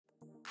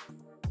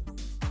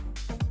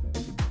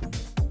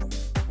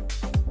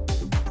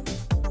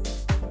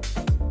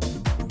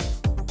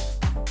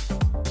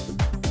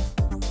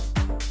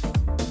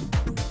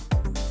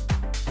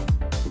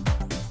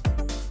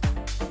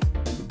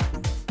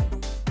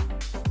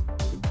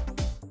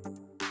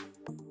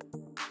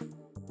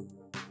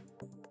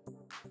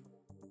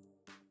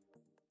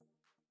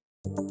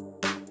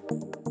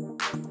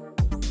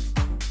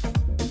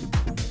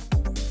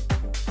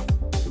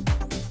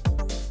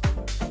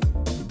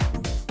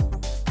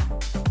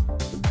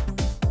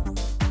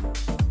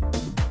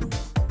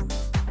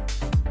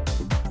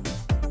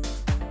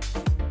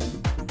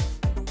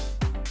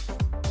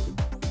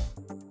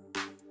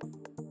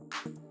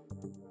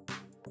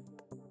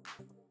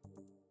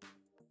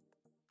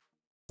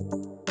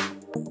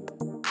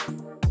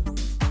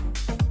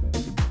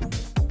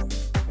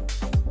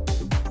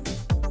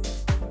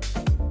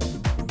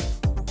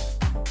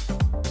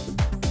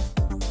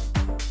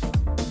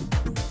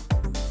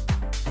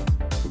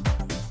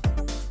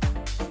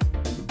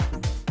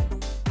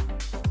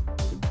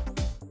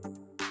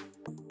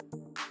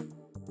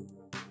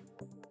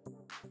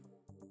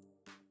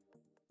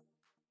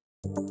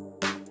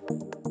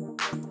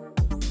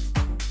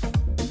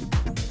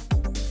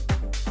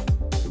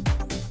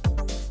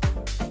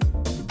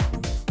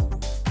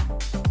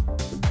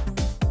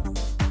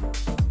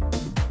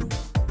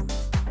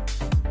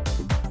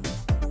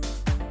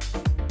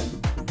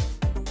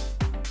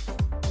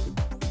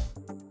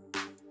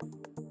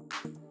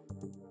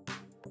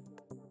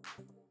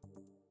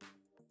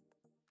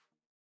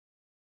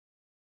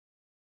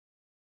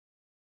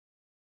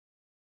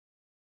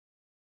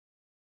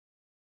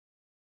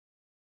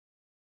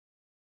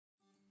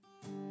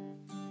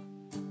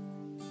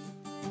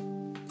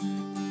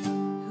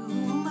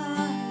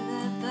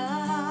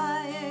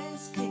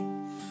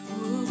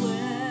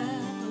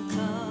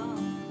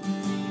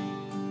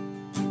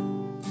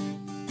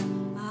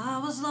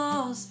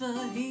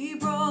But he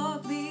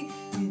brought me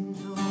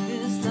into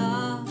his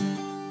love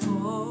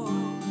for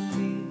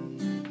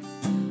me.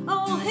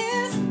 Oh,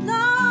 his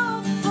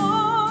love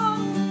for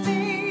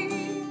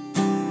me.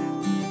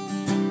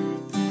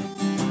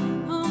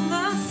 Oh,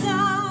 my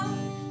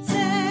soul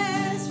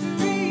sets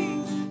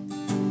free.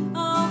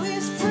 Oh,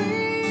 it's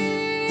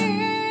free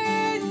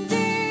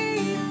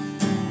indeed.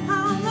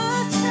 I'm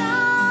a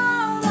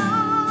child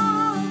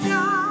of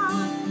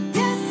God.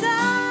 Yes, I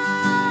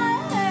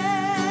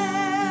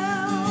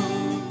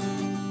am.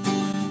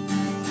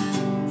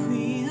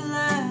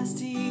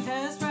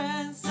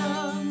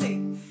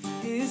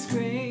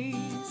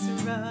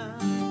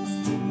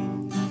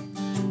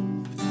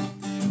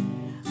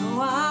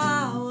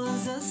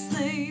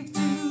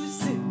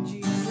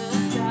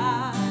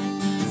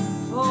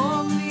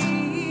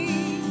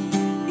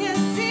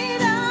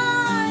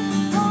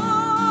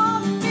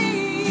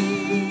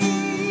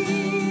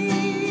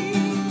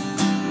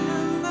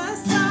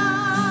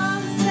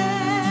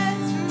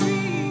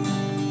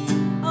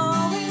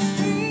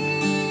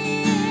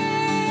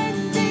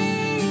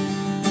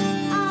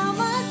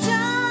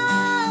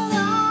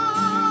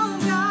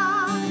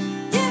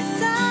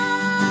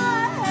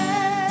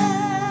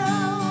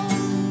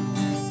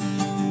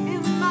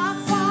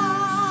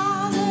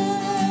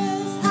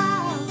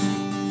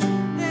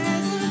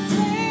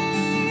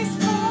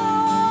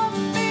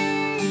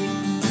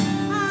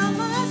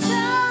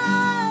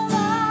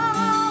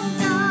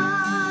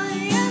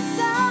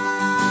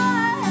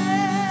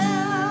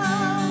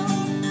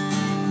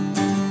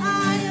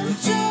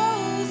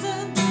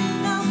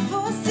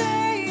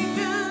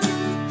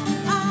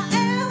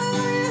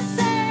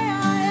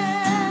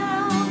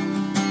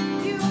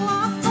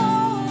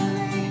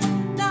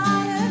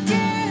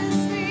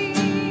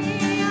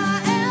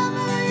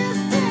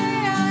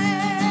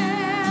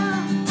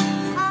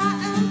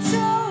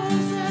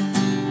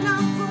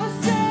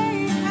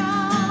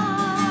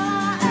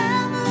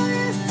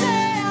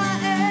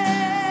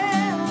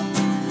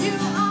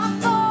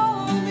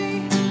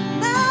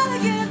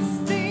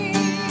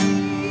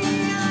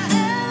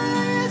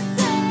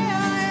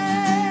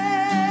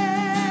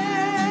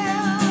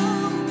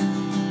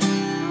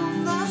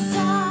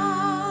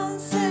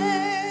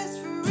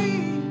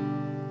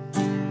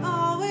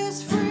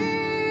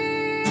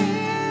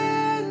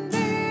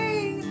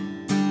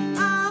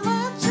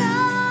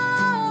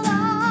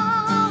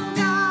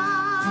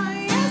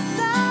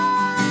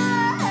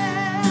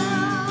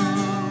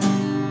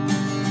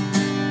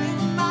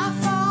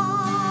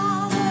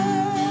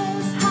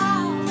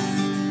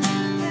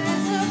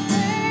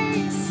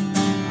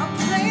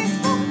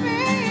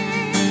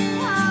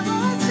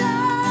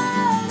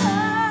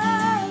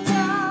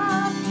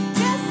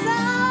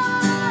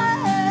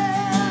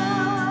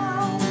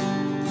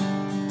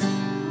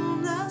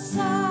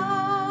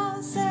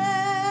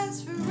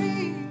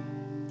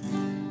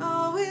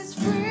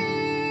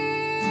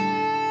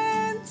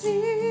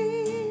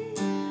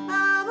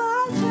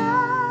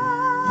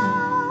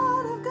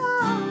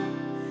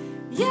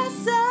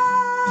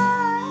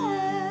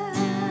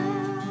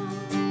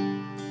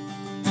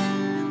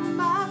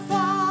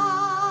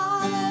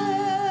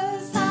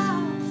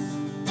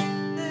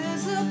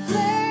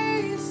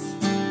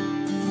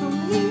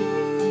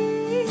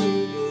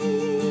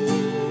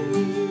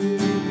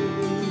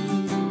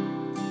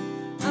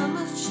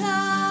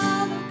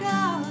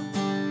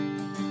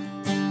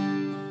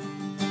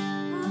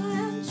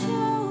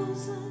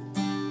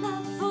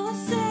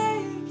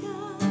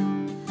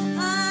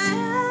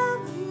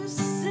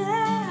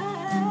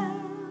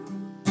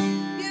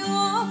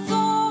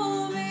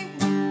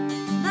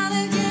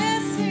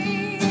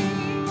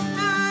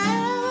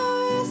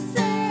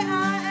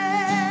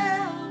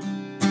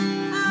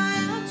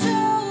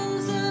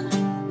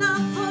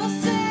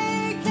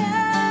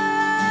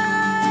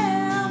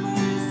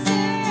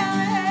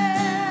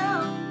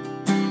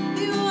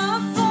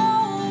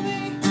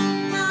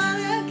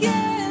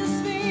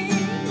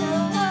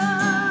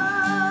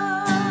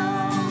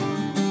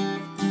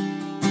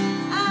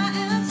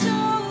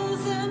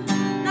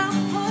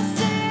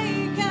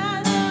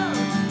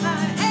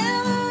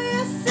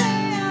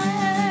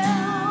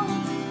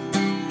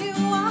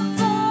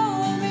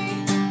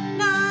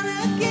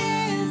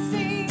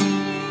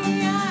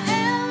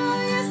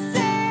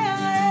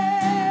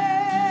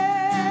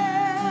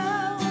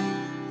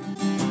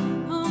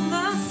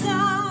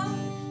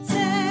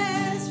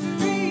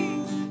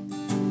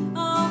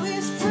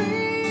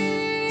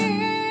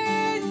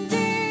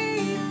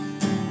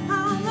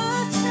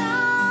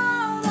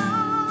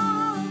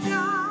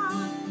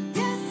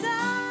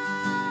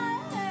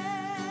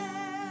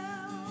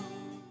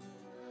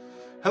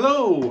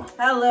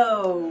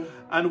 Hello.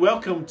 And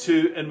welcome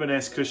to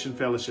Inverness Christian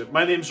Fellowship.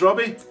 My name's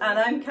Robbie. And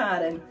I'm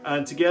Karen.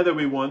 And together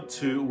we want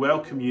to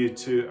welcome you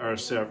to our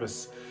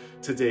service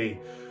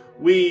today.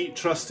 We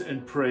trust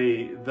and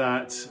pray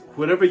that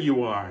wherever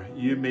you are,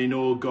 you may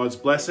know God's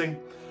blessing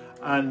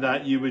and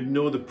that you would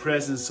know the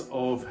presence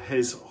of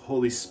His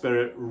Holy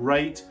Spirit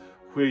right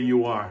where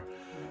you are.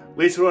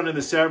 Later on in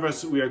the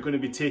service, we are going to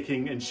be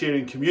taking and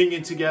sharing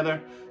communion together.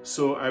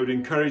 So I would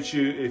encourage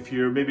you, if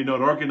you're maybe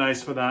not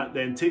organised for that,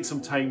 then take some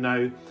time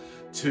now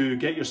to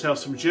get yourself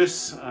some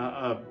juice,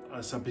 a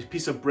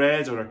piece of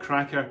bread or a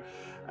cracker,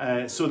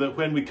 so that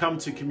when we come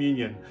to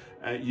communion,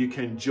 you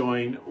can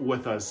join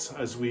with us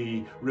as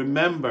we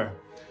remember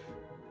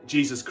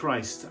Jesus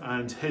Christ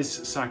and His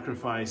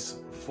sacrifice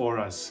for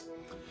us.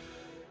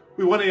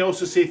 We want to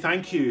also say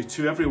thank you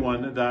to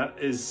everyone that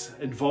is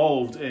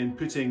involved in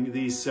putting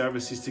these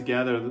services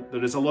together.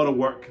 There is a lot of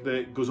work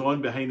that goes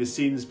on behind the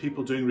scenes,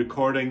 people doing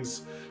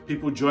recordings,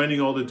 people joining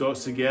all the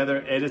dots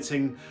together,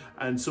 editing.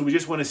 And so we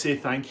just want to say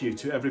thank you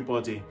to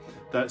everybody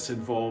that's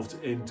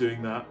involved in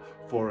doing that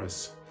for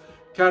us.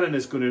 Karen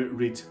is going to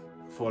read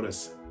for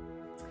us.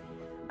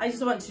 I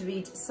just want to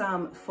read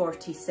Psalm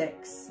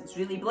 46. It's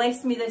really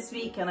blessed me this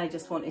week and I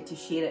just wanted to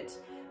share it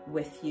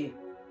with you.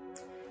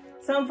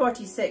 Psalm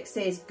 46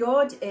 says,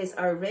 God is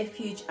our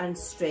refuge and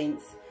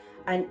strength,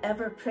 an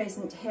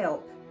ever-present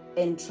help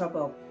in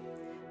trouble.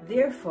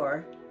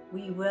 Therefore,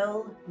 we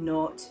will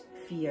not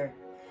fear.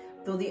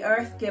 Though the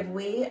earth give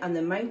way and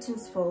the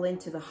mountains fall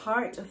into the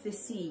heart of the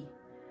sea,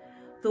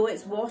 though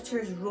its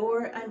waters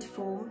roar and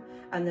foam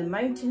and the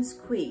mountains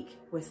quake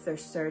with their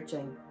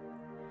surging.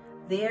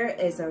 There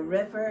is a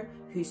river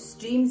whose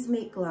streams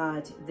make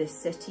glad the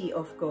city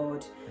of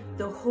God,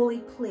 the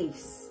holy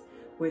place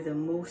where the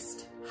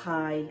Most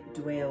High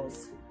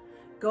dwells.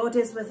 God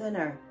is within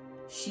her,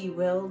 she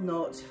will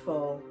not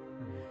fall.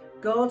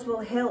 God will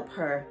help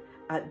her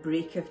at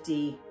break of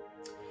day.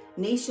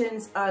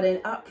 Nations are in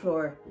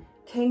uproar,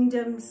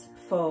 kingdoms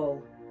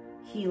fall.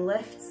 He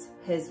lifts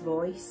his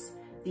voice,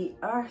 the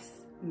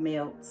earth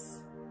melts.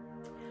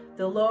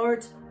 The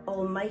Lord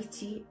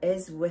Almighty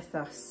is with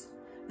us.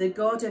 The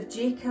God of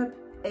Jacob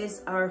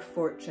is our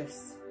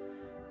fortress.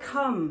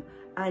 Come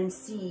and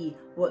see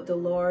what the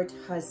Lord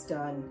has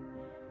done,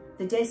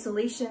 the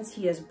desolations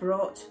He has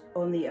brought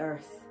on the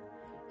earth.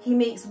 He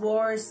makes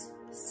wars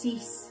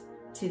cease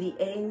to the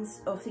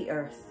ends of the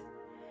earth.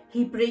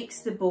 He breaks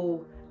the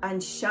bow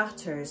and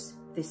shatters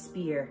the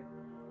spear.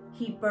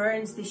 He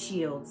burns the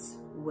shields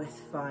with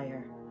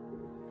fire.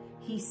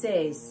 He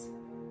says,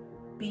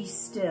 "Be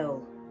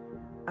still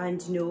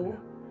and know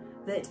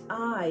that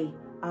I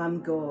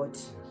am God.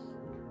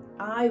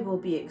 I will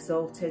be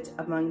exalted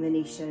among the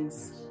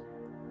nations.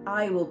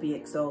 I will be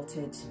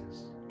exalted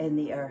in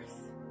the earth.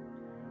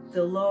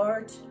 The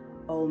Lord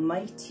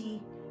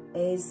Almighty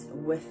is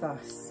with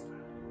us.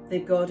 The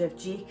God of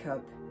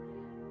Jacob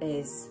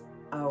is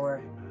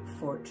our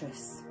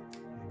fortress."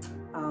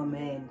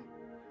 Amen.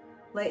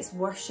 Let's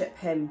worship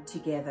Him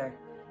together.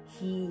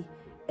 He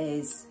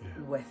is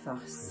with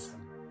us.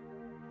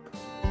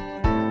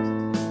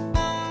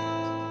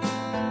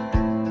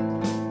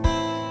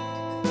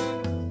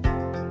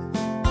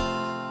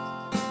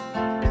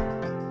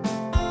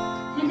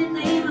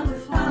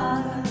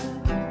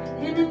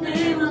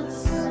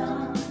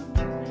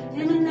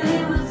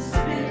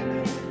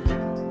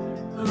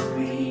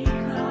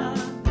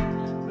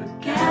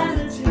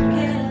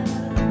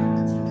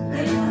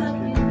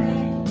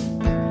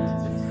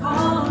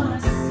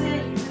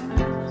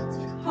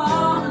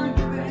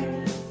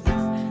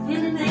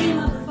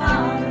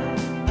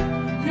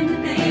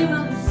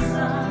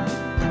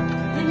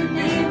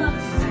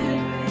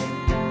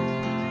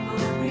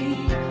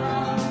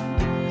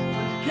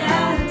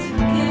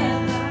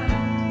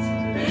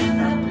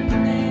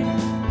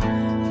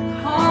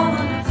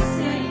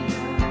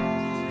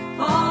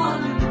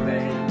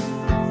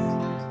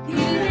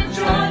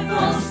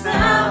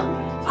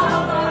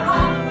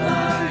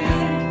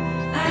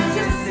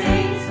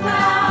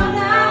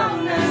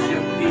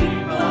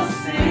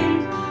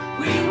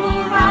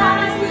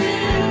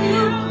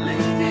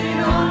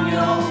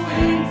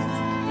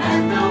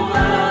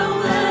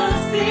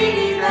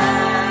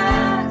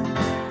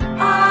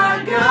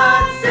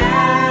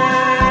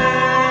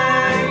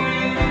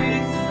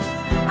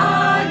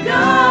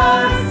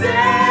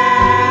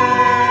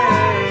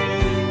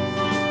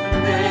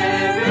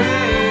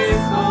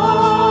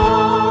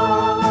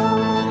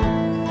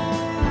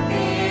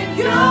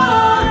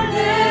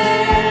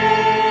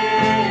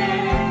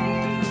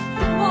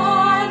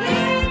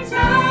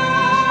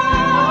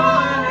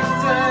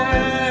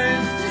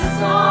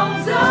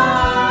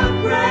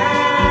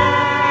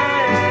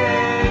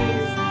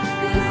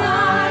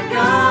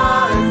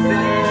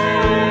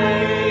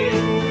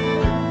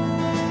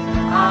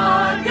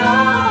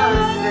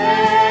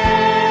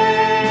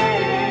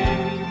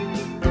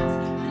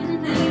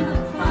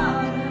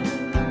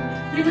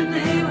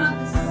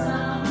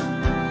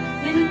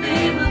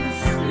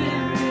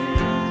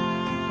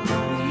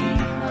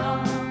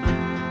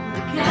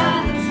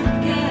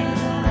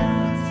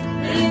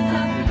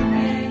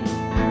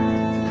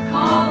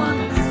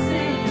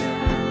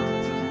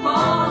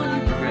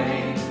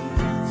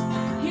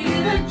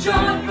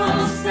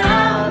 joyful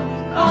sound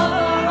of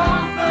our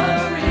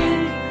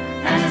offering,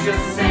 as your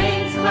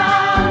saints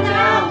bow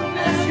down,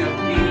 as your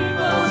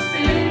people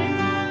sing.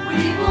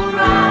 We will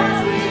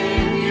rise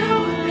with you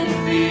and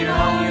feed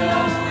on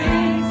your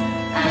wings,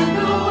 and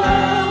the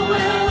world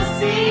will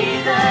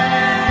see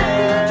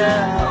their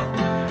joy.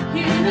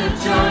 Hear the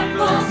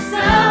joyful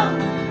sound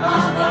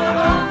of our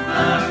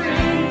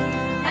offering,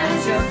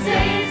 as your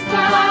saints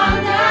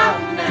bow down,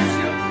 as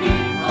your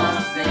people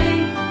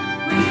sing.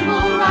 We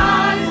will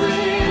rise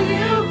with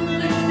you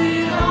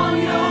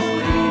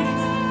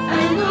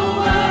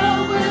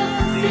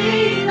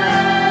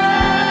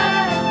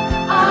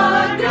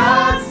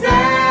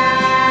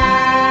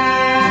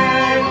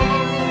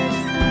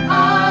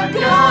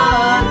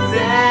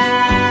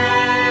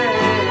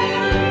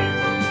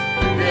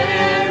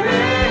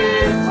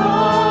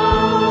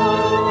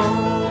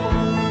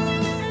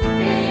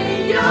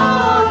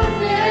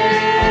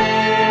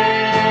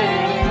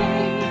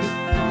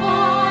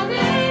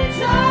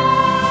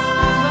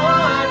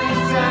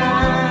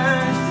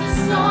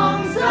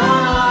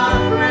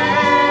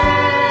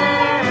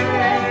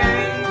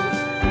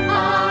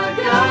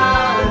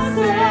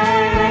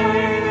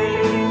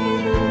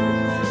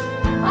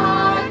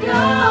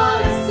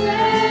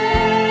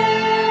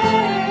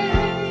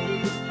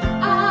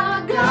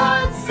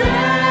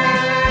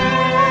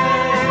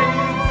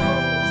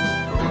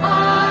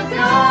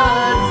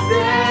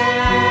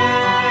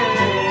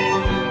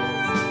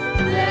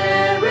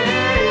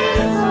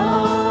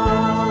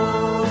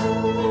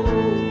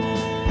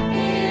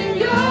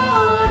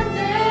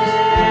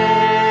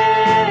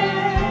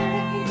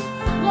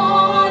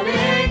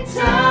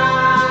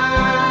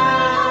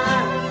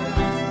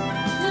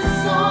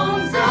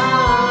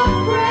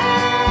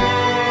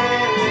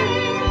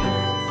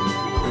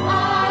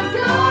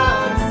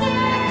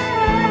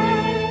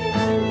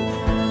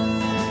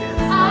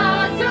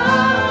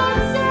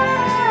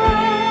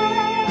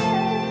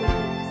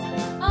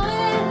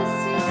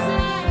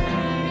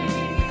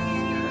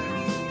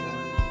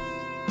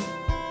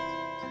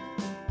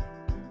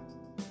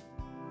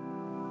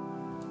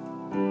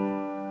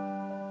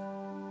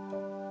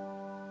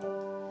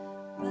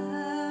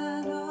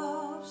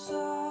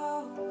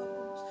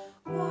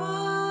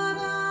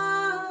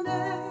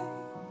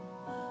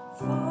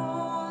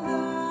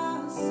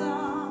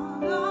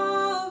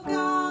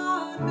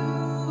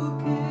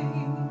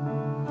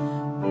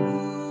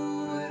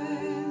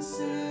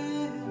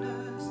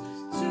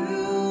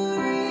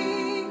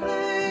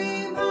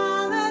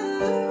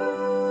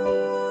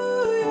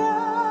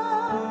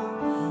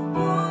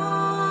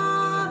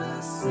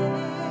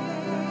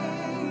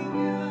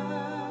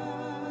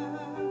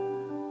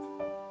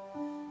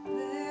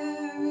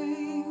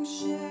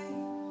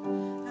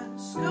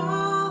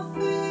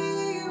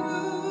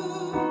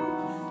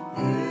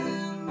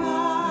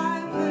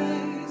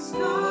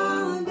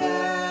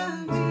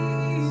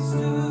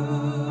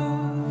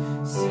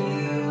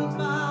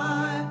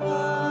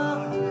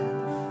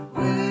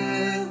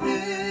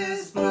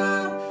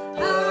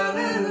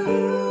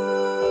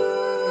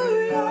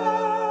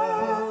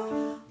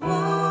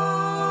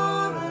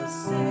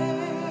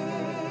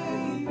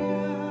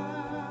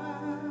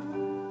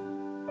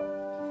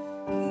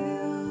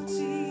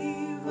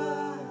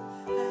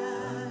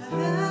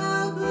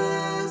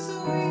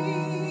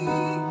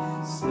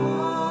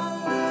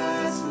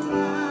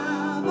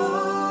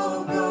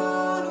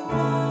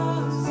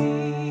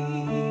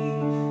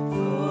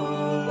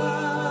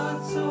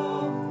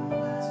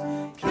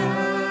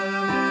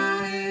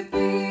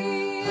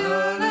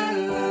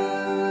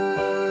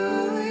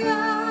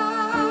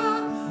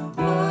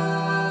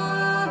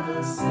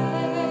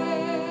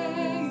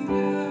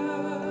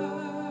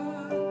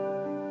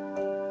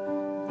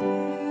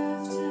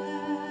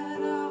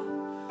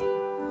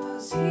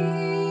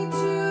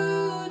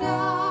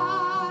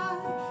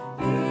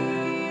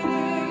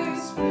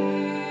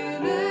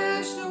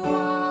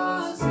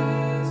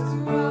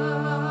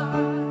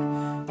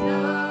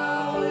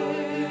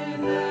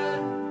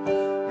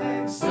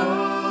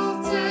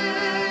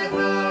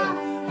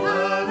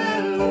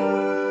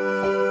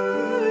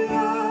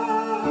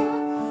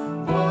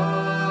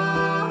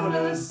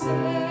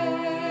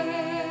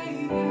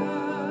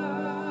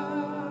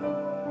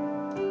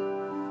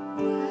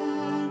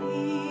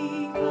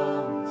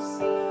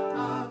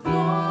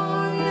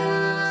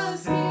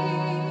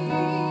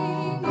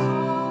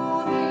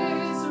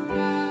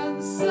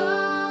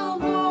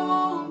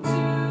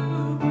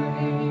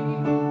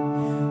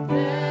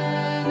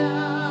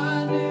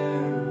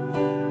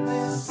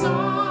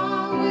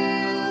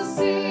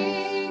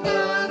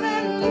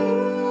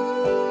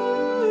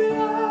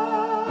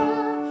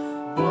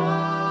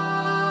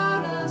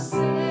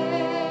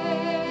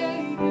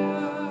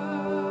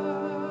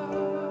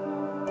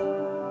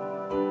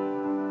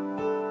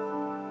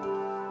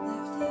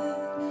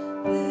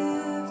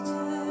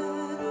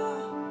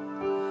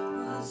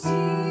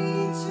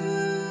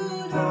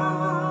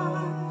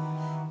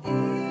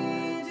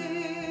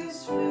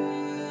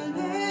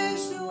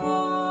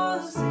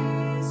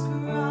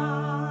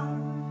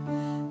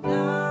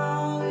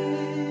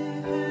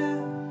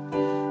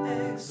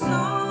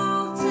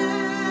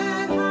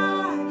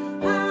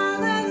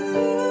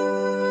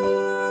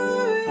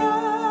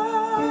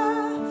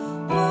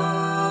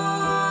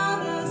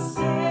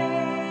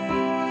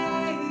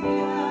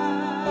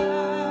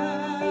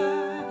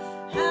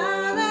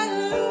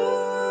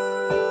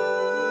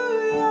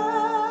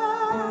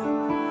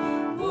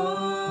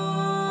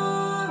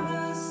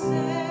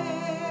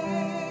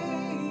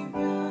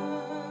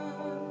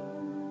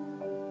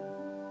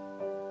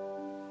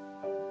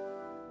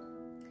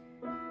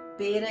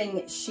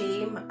bearing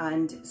shame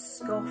and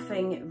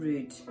scoffing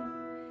rude.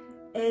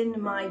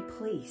 In my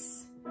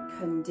place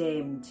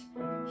condemned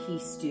he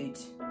stood,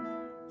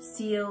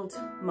 sealed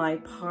my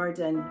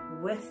pardon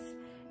with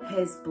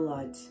his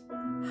blood.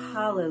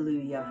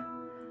 Hallelujah,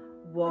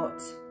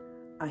 what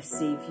a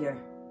Saviour.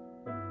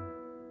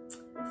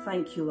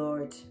 Thank you,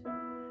 Lord.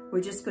 We're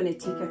just going to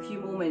take a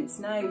few moments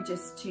now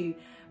just to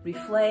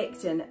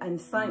reflect and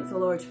thank the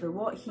Lord for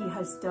what he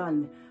has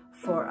done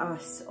for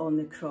us on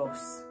the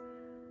cross.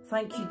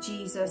 Thank you,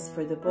 Jesus,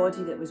 for the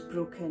body that was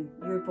broken,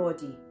 your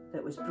body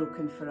that was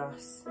broken for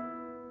us,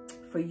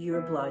 for your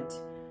blood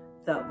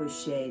that was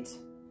shed.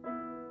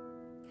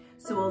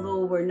 So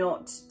although we're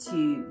not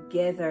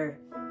together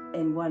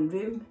in one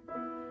room,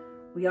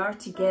 we are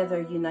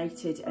together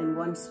united in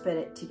one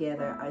spirit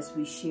together as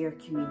we share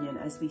communion,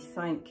 as we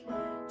thank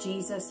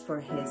Jesus for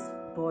his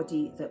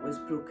body that was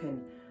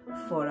broken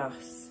for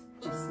us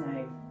just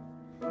now.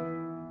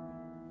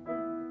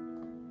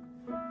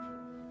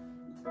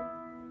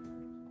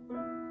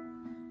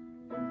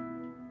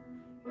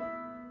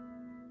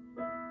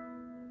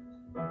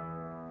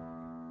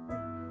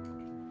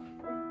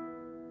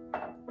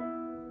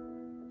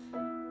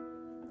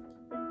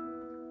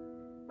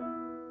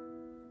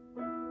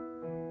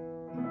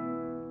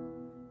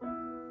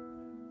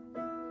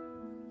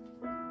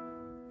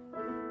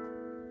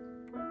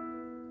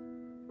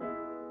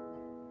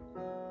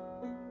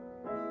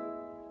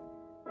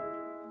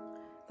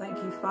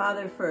 Thank you,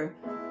 Father, for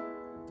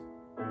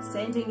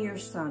sending your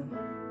Son.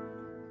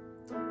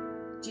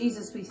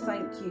 Jesus, we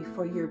thank you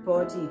for your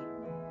body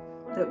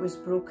that was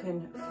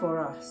broken for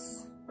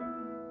us.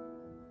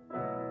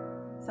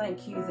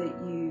 Thank you that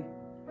you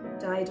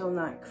died on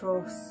that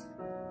cross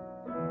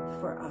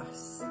for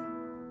us.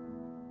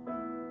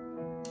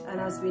 And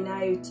as we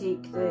now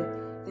take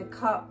the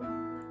cup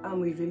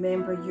and we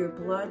remember your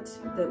blood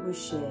that was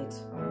shed,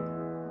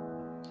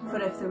 for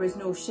if there was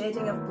no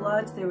shedding of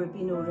blood, there would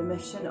be no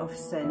remission of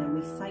sin. And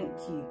we thank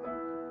you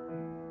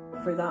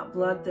for that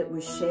blood that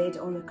was shed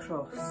on the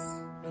cross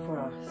for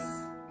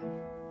us.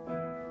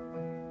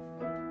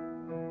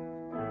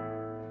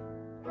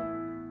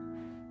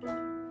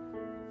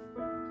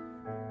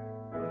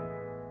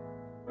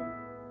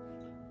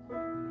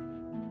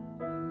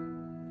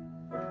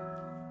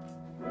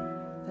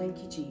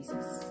 Thank you,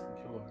 Jesus. Thank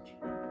you, Lord.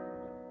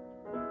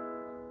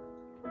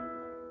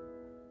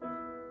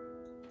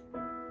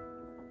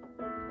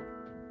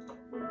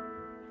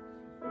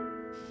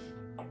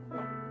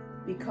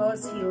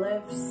 Because he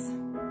lives,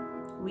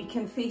 we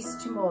can face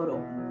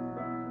tomorrow.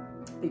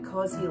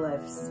 Because he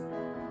lives,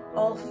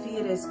 all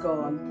fear is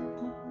gone.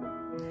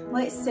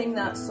 Let's sing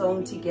that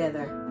song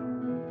together.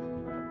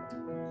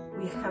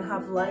 We can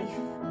have life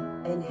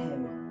in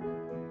him.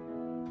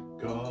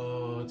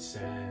 God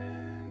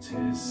sent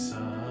his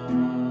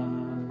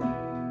Son.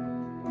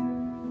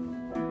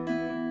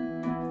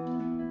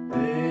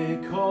 They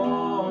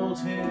called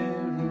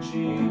him Jesus.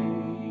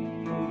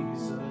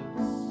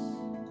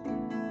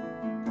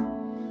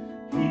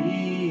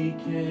 He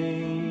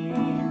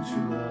came to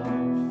love.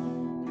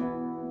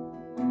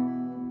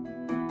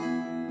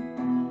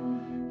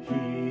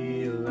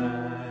 Heal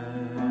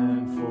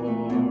and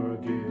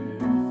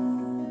forgive.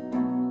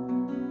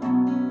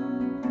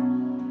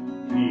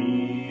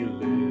 He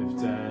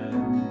lived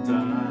and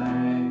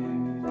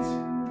died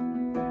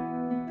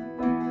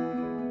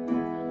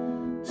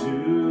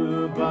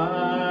to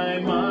buy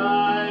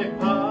my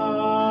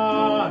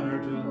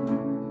pardon.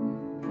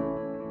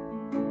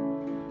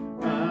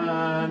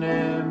 An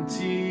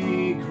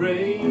empty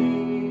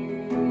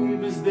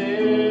grave is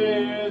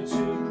there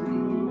to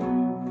prove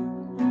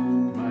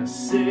my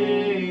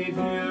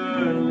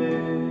Savior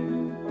lives.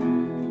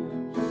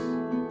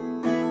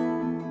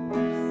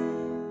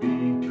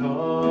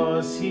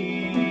 Because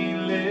he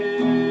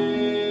lives,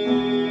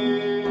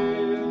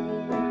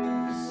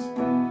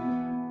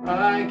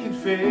 I can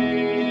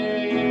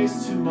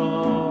face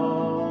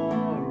tomorrow.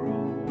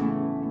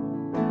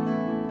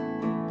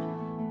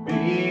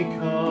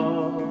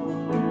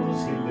 Because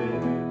he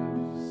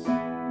lives,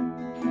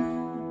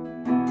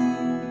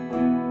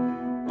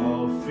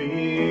 all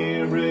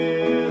fear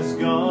is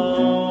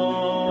gone.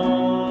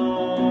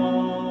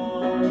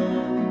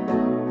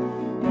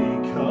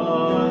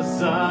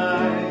 Because I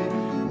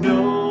know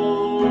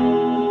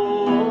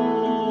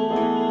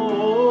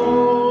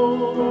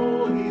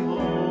he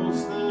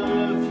holds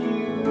the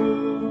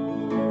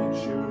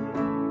future,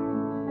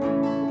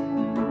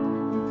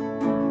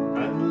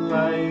 and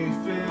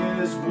life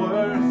is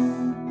worth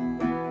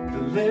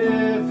the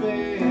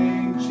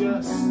living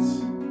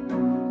just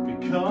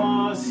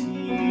because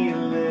he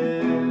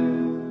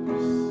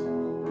lives.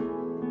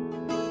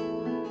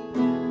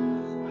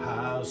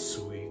 How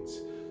sweet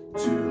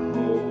to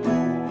hold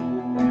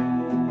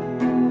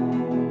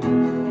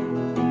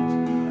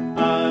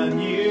a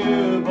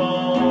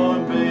newborn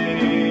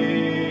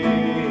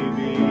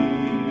baby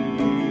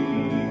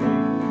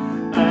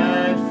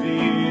and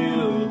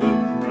feel the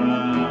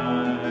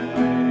pride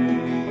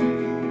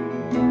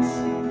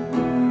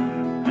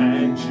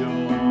and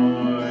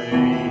joy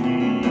he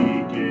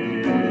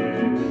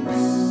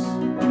gives.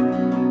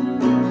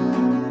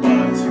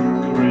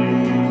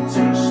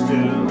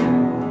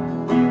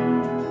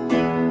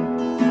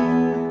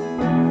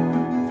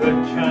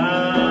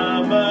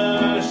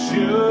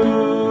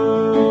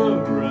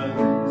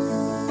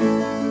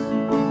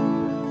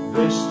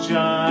 this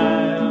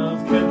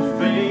child can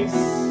face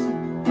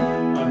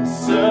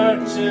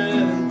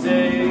uncertain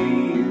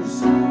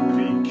days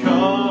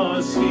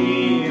because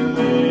he lives.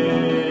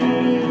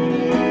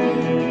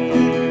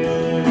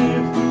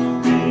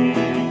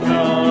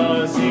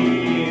 Because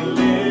he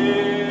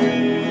lives,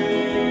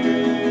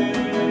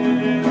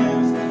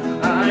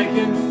 I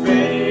can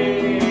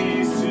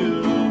face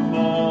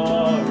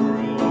tomorrow.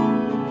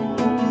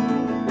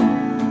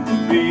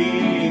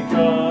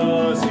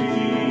 Because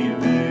he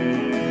lives,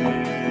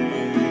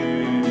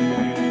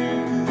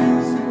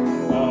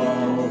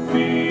 all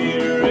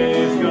fear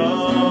is gone.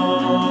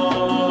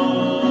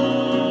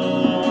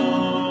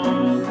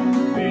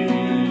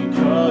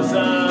 Because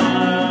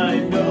I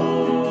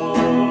know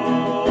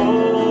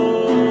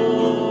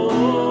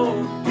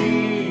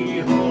he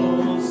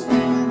holds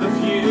the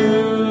future,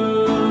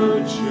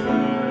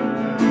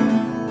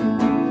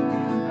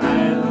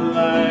 and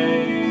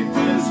life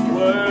is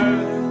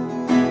worth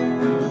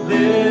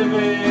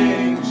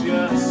living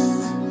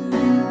just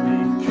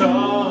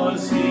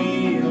because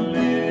he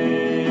lives.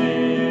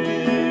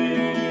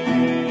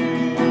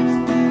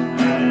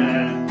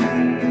 And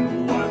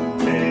one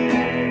day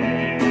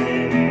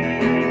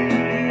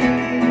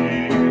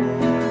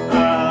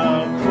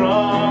I'll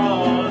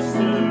cross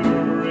the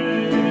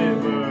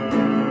river,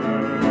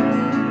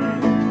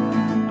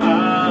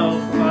 I'll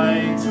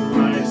fight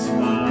life's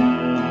fight,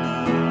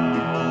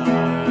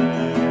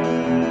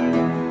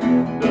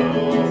 no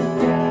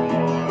war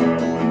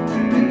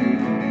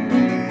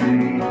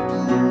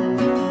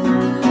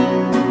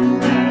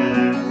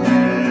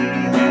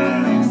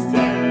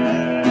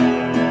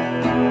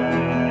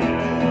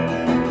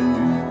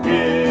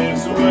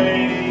gives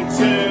way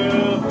to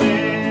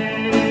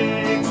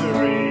victory.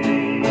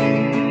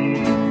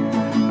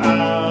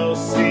 I'll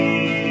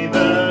see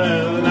the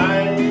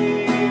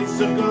lights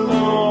of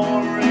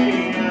glory,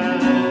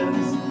 and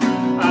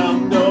I'll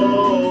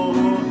know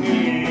he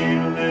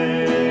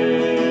lives.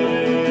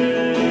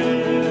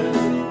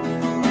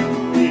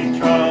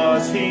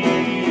 Because he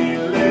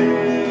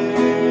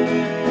lives,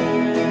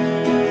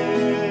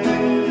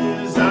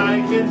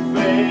 I can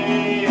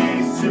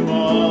face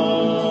tomorrow.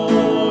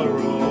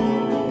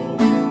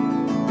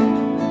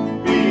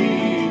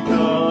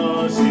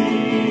 Because he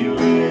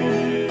lives,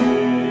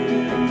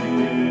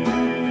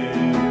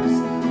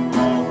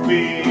 all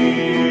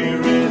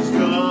fear is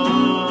gone.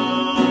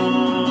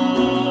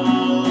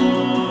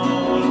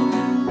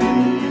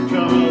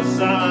 Because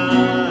I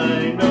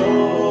know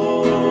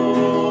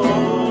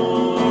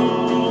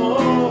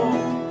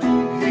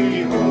he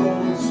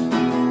holds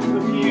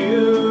the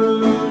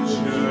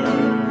future,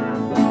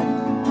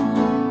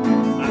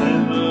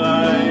 and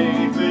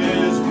life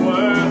is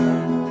worth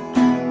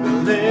the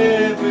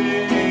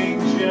living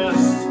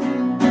just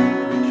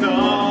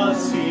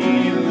because he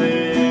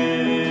lives.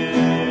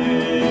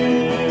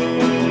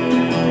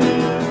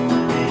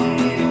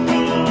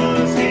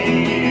 Because he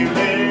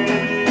lives,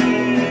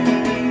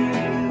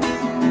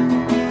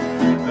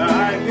 I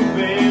can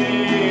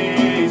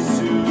face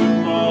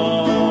tomorrow.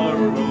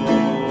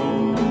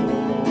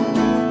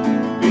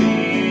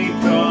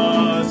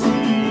 Because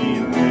he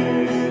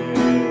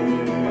lives,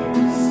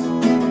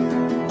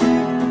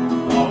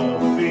 all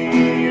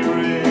fear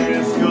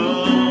is gone.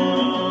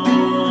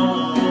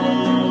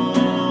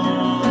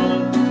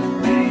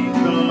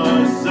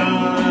 Because I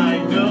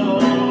know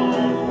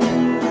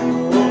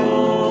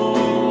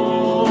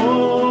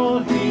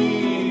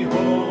he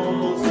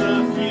holds the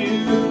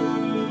future,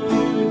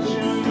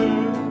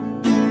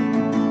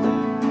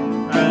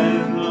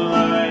 and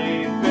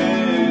life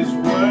is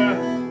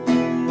worth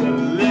the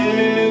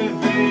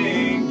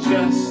living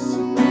just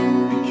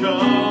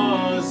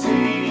because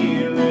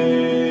he lives.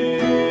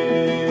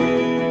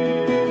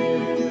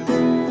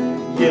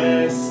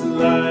 Yes,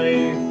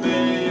 life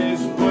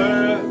is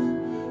worth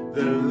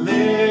the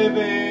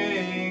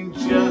living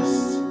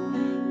just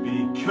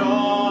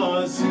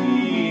because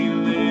he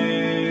lives.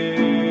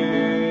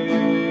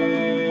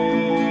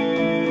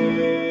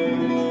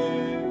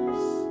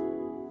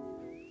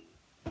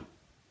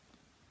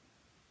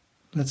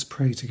 Let's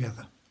pray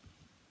together.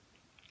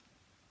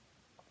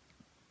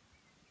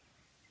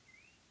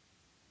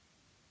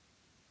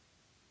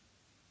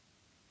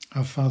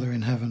 Our Father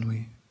in heaven,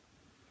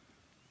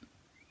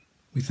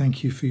 we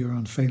thank you for your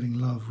unfailing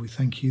love. We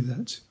thank you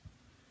that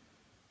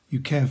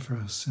you care for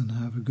us and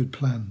have a good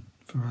plan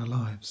for our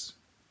lives.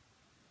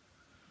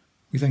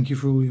 We thank you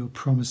for all your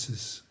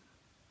promises,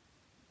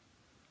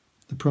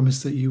 the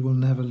promise that you will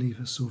never leave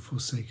us or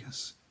forsake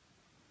us,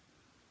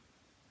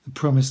 the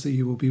promise that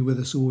you will be with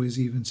us always,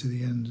 even to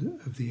the end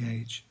of the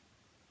age.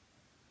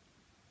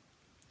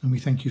 And we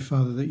thank you,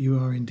 Father, that you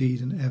are indeed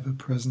an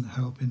ever-present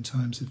help in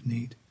times of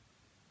need.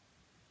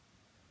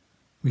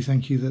 We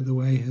thank you that the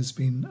way has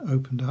been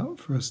opened up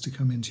for us to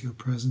come into your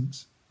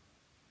presence.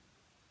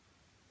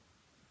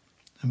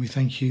 And we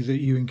thank you that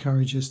you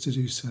encourage us to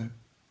do so,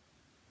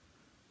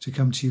 to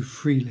come to you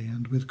freely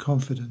and with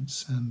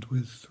confidence and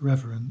with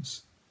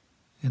reverence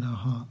in our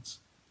hearts.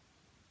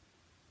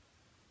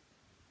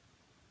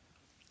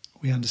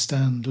 We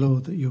understand,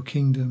 Lord, that your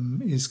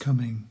kingdom is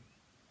coming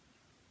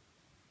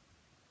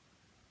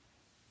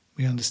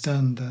We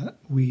understand that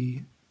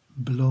we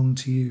belong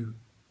to you,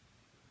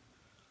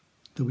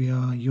 that we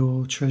are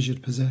your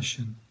treasured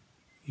possession,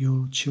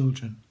 your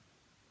children,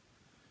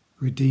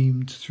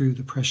 redeemed through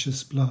the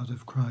precious blood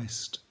of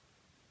Christ.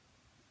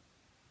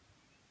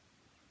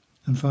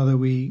 And Father,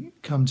 we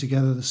come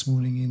together this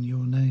morning in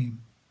your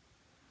name.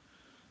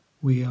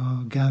 We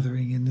are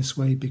gathering in this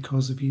way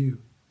because of you.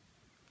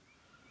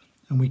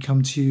 And we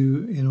come to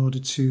you in order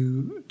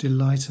to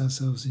delight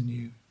ourselves in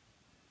you,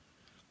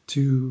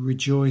 to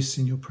rejoice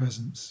in your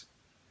presence,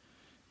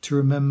 to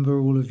remember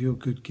all of your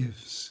good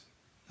gifts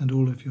and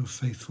all of your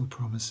faithful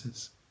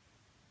promises.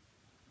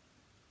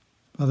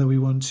 Father, we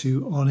want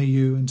to honour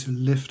you and to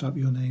lift up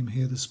your name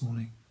here this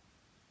morning.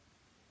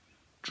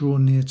 Draw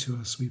near to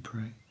us, we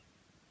pray,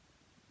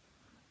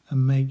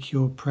 and make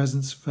your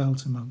presence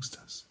felt amongst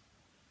us.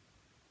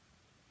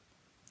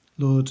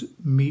 Lord,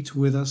 meet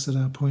with us at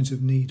our point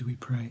of need, we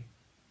pray.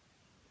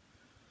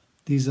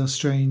 These are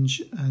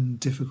strange and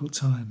difficult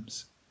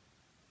times.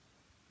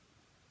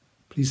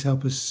 Please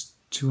help us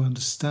to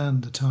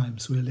understand the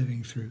times we're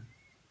living through.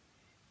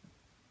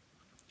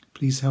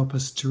 Please help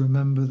us to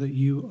remember that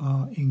you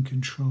are in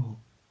control,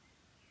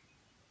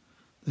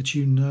 that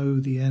you know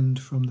the end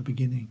from the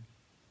beginning,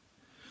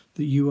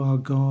 that you are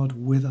God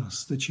with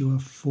us, that you are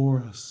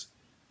for us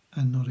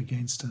and not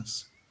against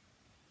us.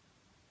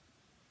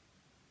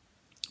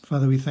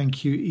 Father, we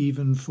thank you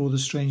even for the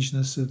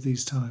strangeness of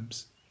these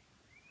times,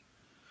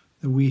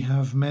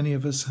 that many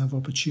of us have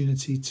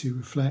opportunity to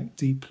reflect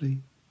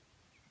deeply,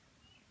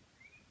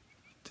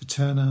 to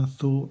turn our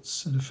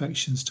thoughts and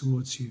affections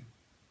towards you.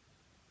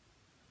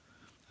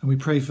 And we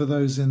pray for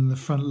those in the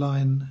front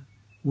line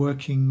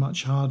working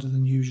much harder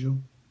than usual.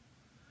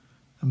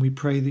 And we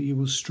pray that you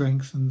will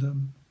strengthen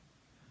them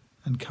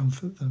and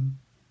comfort them.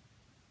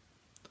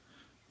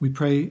 We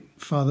pray,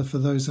 Father, for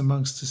those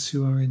amongst us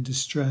who are in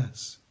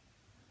distress,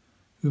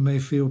 who may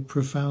feel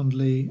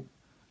profoundly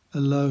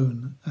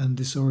alone and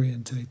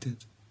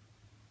disorientated.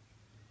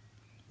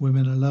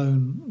 Women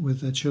alone with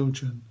their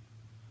children,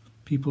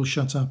 people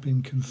shut up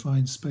in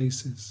confined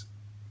spaces.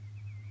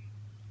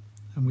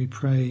 And we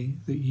pray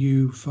that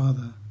you,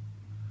 Father,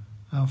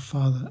 our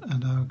Father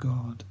and our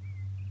God,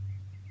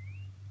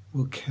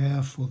 will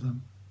care for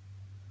them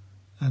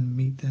and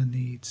meet their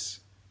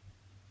needs.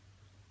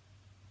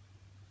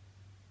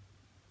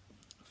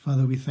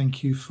 Father, we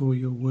thank you for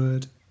your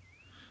word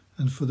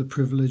and for the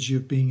privilege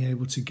of being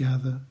able to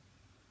gather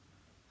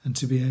and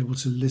to be able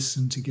to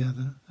listen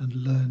together and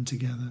learn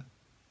together.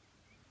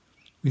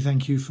 We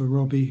thank you for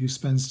Robbie, who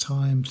spends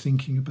time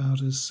thinking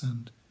about us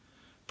and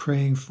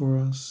praying for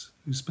us,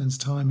 who spends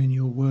time in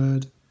your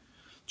word,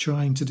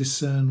 trying to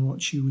discern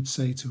what you would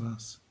say to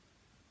us.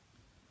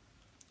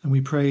 And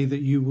we pray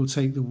that you will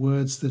take the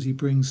words that he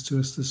brings to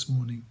us this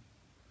morning,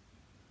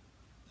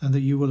 and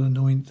that you will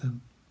anoint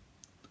them,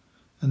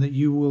 and that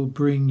you will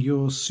bring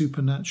your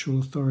supernatural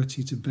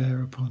authority to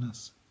bear upon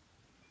us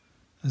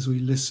as we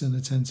listen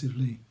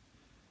attentively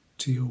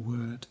to your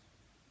word.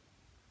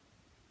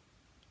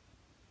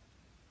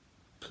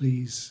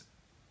 Please,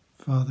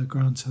 Father,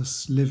 grant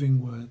us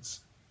living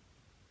words,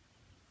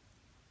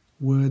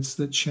 words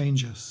that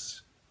change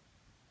us,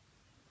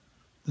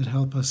 that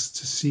help us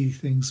to see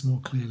things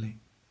more clearly.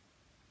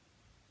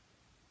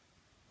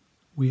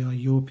 We are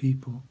your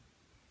people.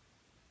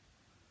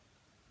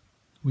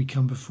 We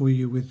come before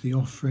you with the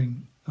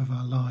offering of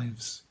our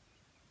lives.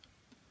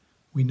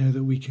 We know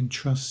that we can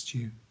trust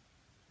you,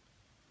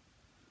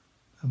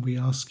 and we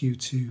ask you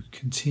to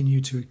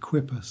continue to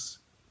equip us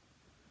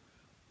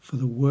for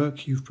the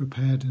work you've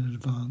prepared in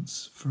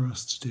advance for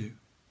us to do.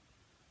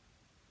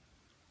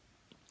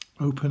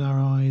 Open our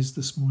eyes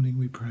this morning,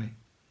 we pray,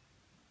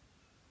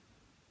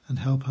 and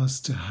help us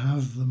to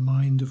have the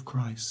mind of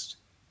Christ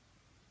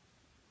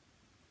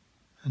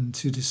and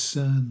to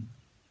discern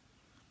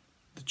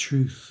the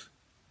truth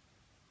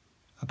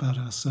about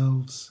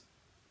ourselves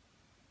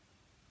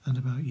and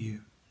about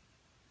you.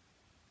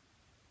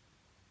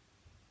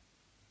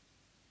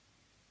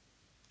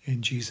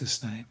 In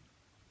Jesus' name,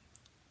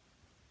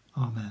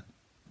 amen.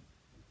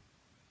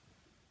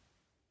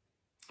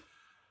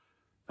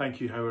 Thank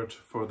you, Howard,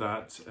 for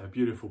that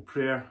beautiful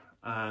prayer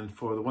and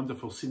for the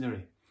wonderful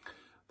scenery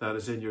that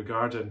is in your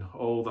garden,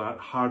 all that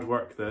hard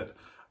work that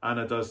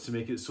Anna does to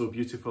make it so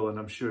beautiful, and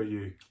I'm sure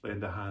you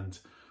lend a hand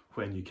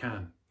when you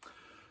can.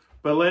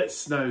 But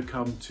let's now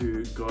come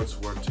to God's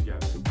Word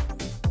together.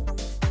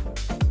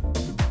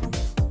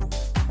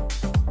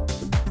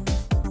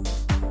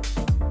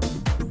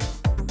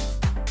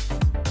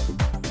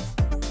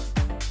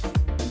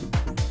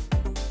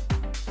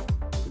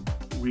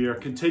 We are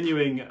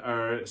continuing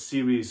our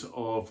series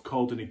of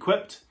Called and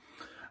Equipped,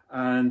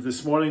 and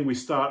this morning we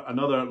start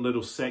another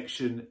little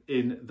section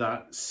in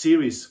that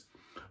series.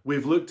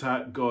 We've looked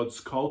at God's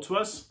call to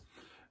us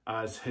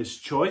as his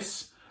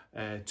choice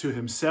to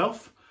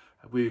himself.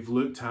 We've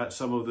looked at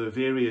some of the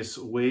various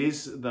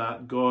ways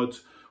that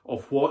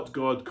what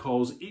God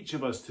calls each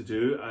of us to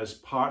do as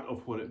part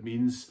of what it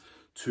means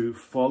to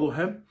follow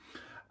him.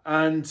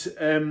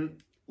 And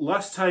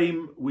last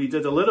time we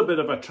did a little bit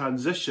of a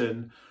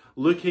transition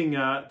looking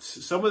at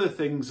some of the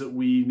things that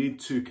we need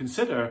to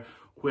consider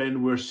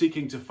when we're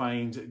seeking to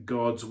find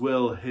God's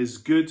will, his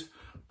good,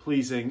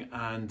 pleasing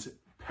and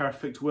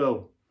perfect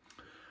will.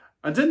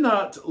 And in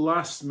that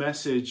last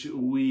message,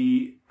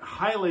 we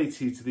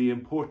highlighted the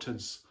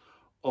importance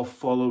of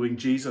following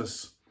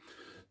Jesus,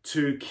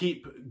 to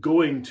keep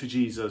going to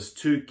Jesus,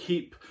 to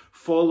keep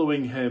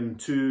following him,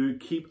 to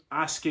keep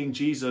asking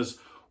Jesus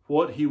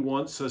what he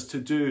wants us to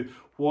do,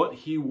 what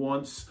he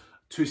wants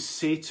to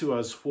say to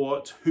us,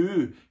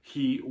 who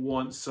he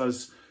wants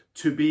us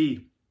to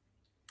be.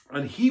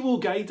 And he will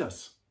guide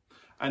us,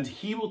 and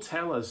he will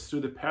tell us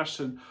through the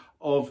person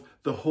of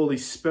the Holy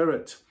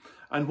Spirit.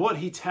 And what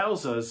he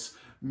tells us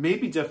may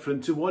be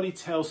different to what he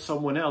tells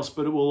someone else,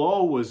 but it will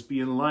always be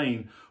in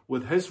line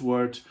with his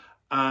word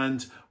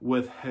and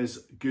with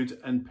his good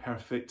and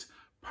perfect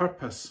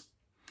purpose.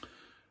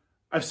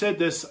 I've said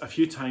this a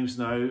few times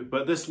now,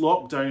 but this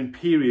lockdown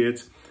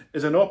period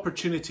is an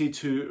opportunity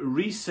to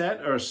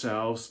reset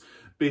ourselves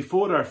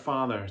before our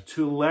Father,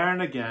 to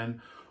learn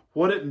again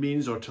what it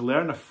means, or to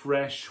learn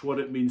afresh what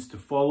it means to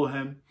follow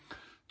him,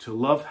 to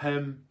love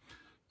him,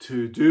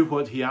 to do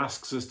what he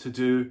asks us to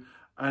do,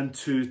 and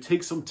to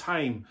take some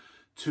time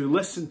to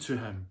listen to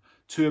him,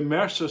 to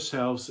immerse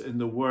ourselves in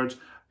the word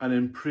and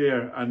in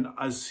prayer. And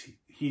as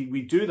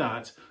we do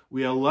that,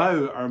 we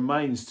allow our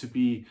minds to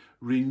be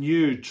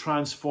renewed,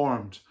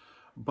 transformed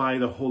by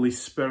the Holy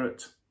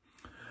Spirit.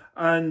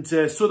 And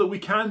so that we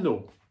can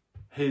know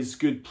his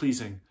good,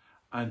 pleasing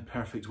and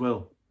perfect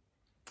will.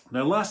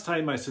 Now, last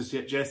time I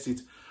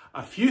suggested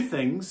a few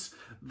things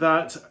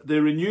that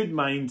the renewed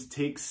mind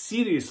takes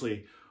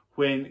seriously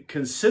when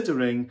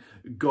considering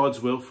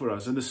God's will for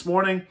us. And this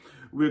morning,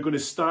 we're going to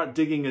start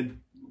digging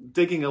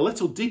a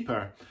little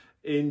deeper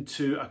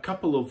into a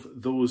couple of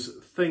those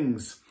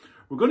things.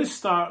 We're going to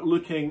start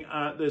looking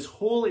at this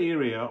whole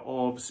area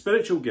of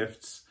spiritual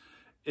gifts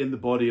in the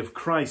body of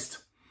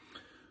Christ.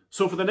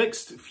 So for the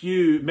next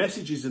few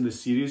messages in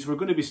this series, we're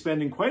going to be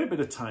spending quite a bit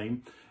of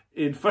time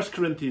in 1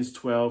 Corinthians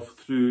 12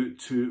 through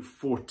to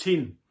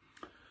 14.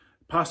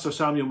 Pastor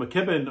Samuel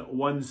McKibben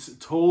once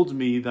told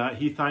me that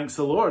he thanks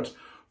the Lord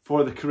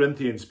for the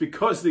Corinthians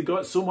because they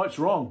got so much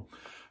wrong.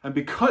 And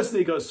because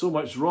they got so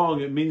much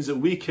wrong, it means that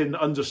we can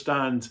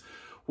understand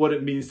what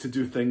it means to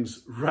do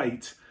things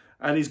right.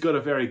 And he's got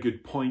a very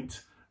good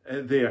point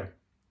there.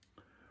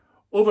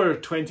 Over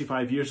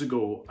 25 years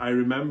ago, I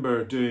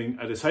remember doing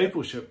a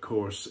discipleship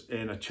course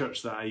in a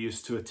church that I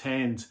used to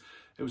attend.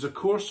 It was a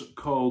course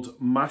called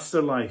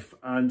Master Life,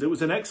 and it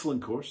was an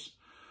excellent course.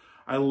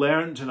 I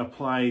learned and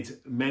applied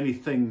many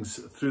things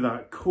through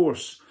that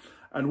course.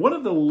 And one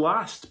of the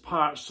last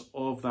parts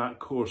of that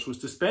course was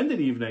to spend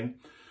an evening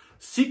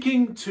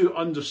seeking to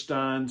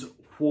understand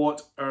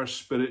what our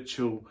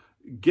spiritual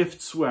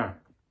gifts were,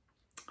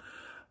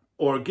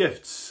 or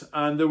gifts.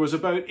 And there was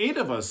about 8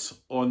 of us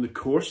on the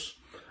course,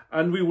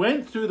 and we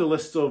went through the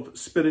list of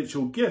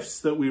spiritual gifts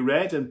that we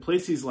read in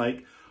places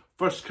like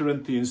 1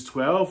 Corinthians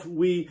 12.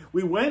 We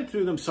went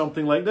through them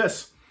something like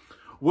this.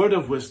 Word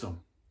of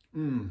wisdom.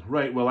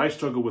 Right, well, I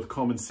struggle with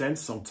common sense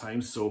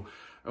sometimes, so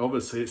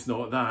obviously it's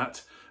not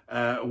that.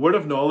 Word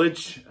of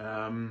knowledge.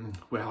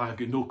 Well, I've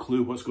got no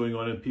clue what's going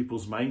on in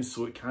people's minds,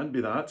 so it can't be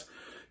that.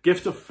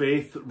 Gift of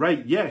faith.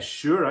 Right, yes,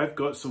 sure, I've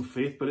got some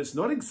faith, but it's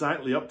not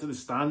exactly up to the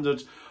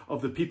standard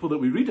of the people that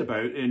we read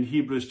about in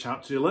Hebrews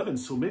chapter 11,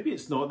 so maybe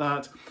it's not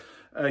that.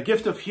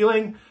 Gift of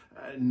healing.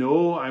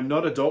 No, I'm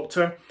not a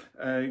doctor.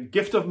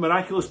 Gift of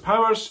miraculous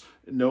powers.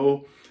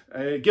 No.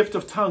 Gift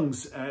of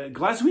tongues.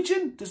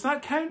 Glaswegian, does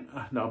that count?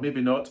 No,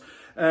 maybe not.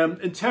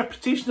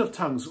 Interpretation of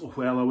tongues.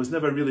 Well, I was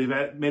never really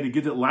very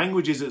good at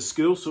languages at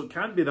school, so it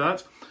can't be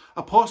that.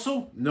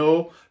 Apostle?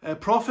 No.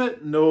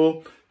 Prophet?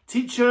 No.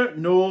 Teacher?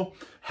 No.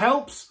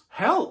 Helps?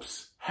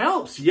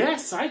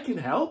 Yes, I can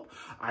help.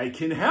 I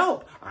can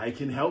help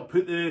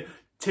put the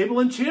table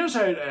and chairs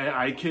out.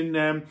 I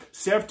can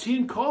serve tea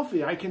and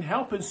coffee. I can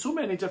help in so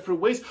many different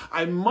ways.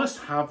 I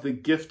must have the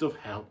gift of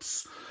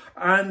helps.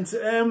 And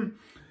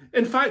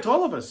in fact,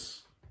 all of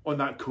us on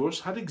that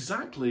course had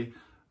exactly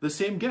the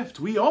same gift.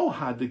 We all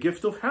had the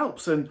gift of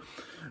helps. And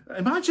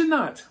imagine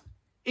that.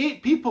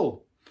 8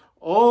 people,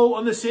 all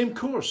on the same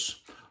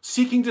course,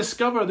 seeking to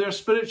discover their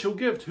spiritual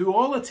gift, who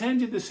all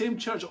attended the same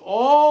church,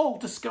 all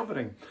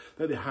discovering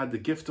that they had the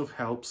gift of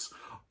helps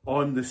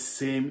on the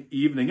same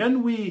evening.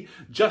 And we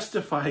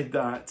justified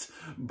that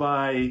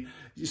by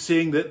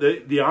saying that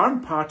the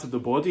arm part of the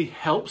body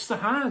helps the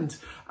hand.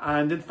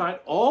 And in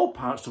fact, all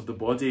parts of the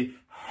body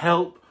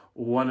help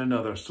one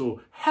another.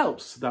 So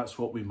helps, that's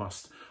what we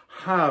must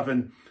have.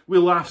 And we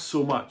laugh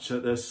so much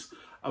at this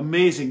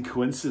amazing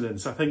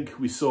coincidence. I think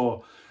we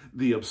saw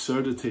the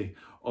absurdity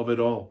of it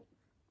all.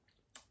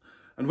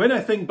 And when I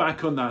think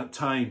back on that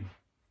time,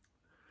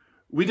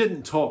 we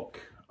didn't talk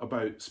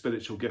about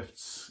spiritual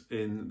gifts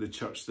in the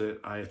church that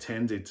I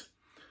attended.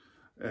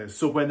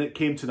 So when it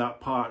came to that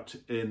part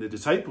in the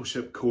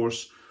discipleship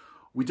course,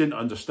 we didn't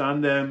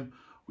understand them.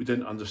 We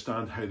didn't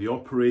understand how they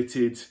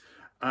operated.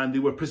 And they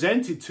were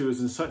presented to us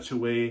in such a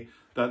way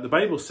that the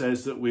Bible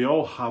says that we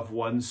all have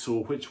one, so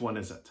which one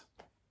is it?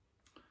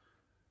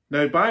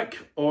 Now, back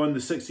on the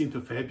 16th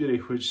of February,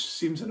 which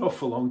seems an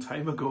awful long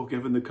time ago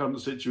given the current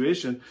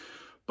situation,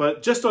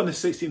 but just on the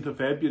 16th of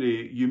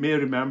February, you may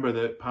remember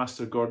that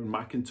Pastor Gordon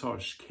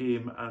McIntosh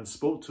came and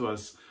spoke to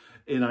us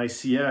in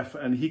ICF,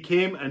 and he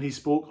came and he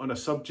spoke on a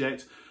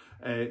subject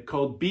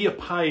called Be a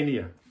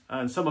Pioneer,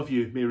 and some of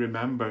you may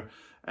remember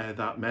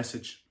that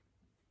message.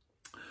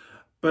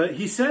 But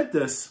he said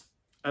this,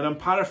 and I'm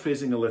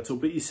paraphrasing a little,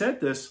 but he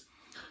said this: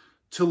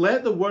 to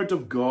let the Word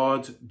of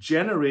God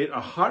generate a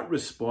heart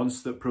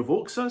response that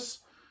provokes us,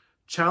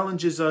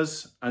 challenges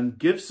us, and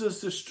gives us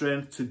the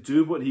strength to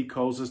do what he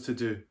calls us to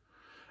do.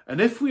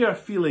 And if we are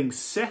feeling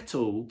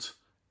settled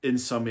in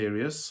some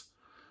areas,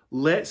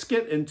 let's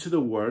get into the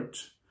Word,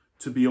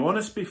 to be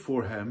honest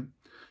before him,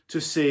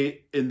 to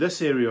say, in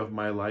this area of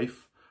my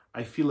life,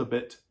 I feel a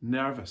bit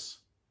nervous.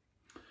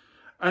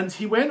 And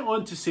he went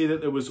on to say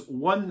that there was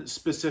one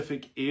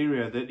specific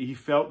area that he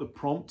felt the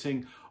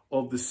prompting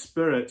of the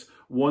Spirit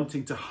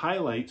wanting to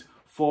highlight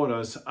for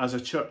us as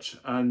a church,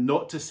 and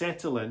not to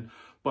settle in,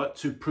 but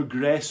to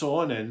progress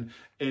on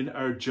in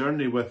our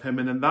journey with him.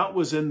 And that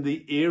was in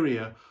the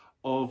area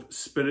of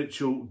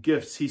spiritual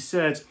gifts. He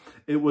said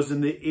it was in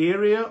the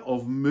area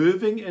of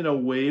moving in a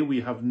way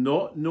we have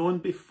not known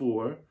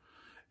before,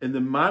 in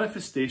the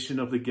manifestation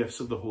of the gifts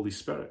of the Holy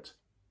Spirit.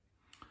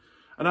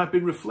 And I've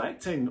been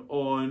reflecting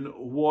on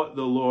what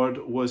the Lord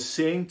was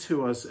saying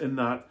to us in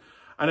that.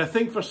 And I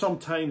think for some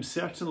time,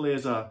 certainly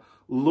as a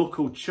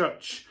local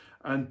church,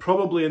 and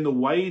probably in the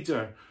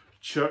wider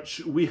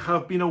church, we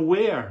have been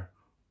aware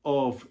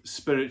of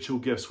spiritual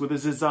gifts with a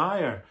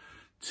desire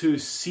to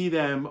see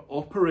them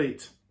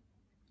operate.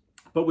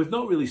 But we've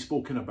not really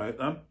spoken about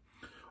them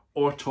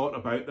or taught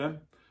about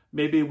them.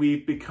 Maybe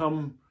we've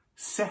become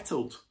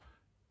settled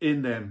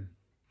in them.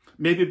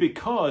 Maybe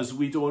because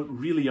we don't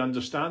really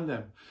understand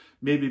them.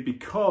 Maybe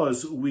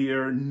because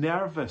we're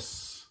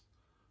nervous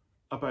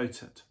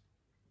about it.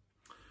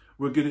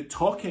 We're good at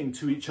talking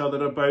to each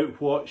other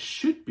about what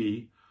should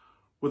be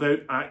without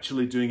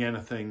actually doing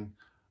anything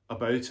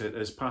about it.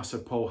 As Pastor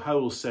Paul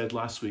Howell said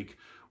last week,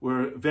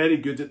 we're very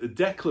good at the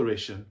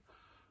declaration,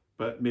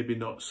 but maybe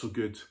not so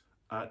good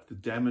at the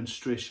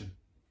demonstration.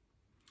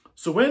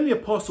 So when the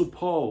Apostle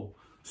Paul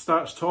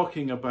starts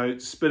talking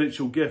about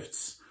spiritual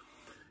gifts,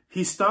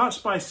 he starts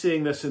by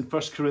saying this in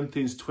 1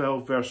 Corinthians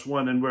 12 verse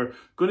 1, and we're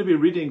going to be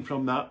reading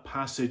from that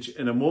passage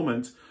in a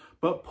moment,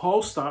 but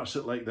Paul starts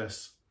it like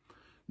this: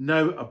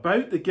 now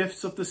about the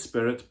gifts of the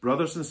Spirit,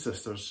 brothers and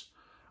sisters,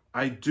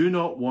 I do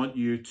not want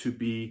you to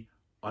be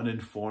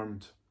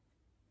uninformed.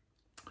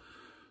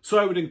 So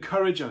I would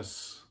encourage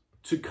us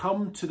to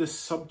come to this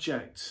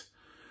subject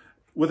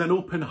with an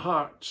open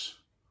heart,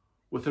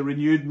 with a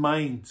renewed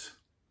mind,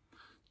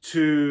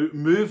 to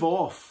move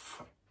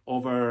off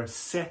of our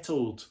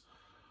settled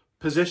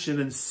position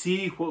and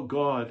see what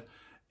God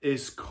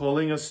is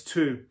calling us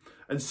to,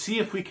 and see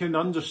if we can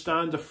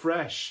understand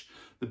afresh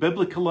the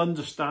biblical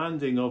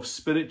understanding of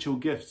spiritual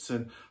gifts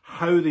and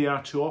how they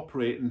are to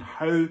operate and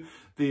how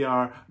they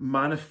are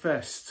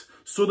manifest,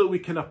 so that we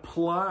can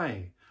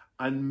apply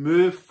and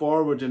move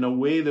forward in a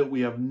way that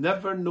we have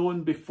never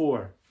known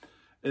before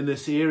in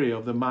this area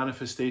of the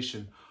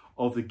manifestation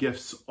of the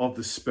gifts of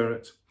the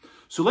Spirit.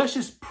 So let's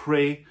just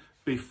pray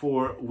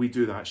before we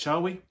do that,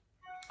 shall we?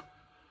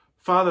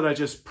 Father, I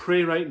just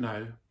pray right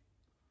now,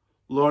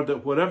 Lord,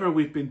 that whatever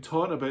we've been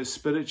taught about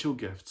spiritual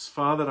gifts,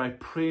 Father, I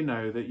pray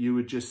now that you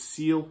would just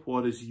seal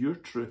what is your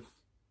truth.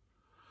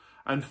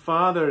 And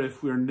Father,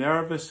 if we're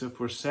nervous, if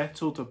we're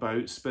settled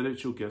about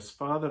spiritual gifts,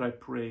 Father, I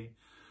pray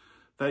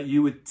that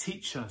you would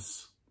teach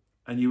us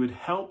and you would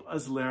help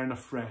us learn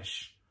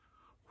afresh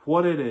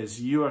what it is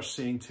you are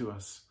saying to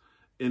us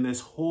in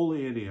this whole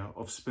area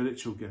of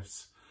spiritual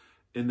gifts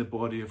in the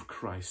body of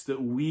Christ,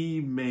 that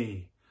we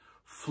may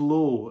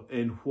flow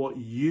in what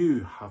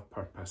you have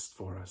purposed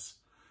for us.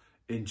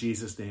 In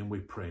Jesus' name we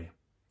pray.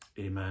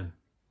 Amen.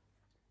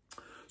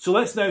 So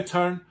let's now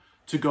turn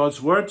to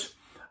God's Word,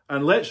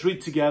 and let's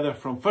read together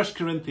from 1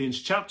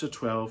 Corinthians chapter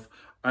 12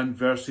 and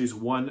verses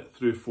 1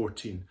 through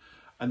 14.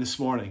 And this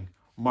morning,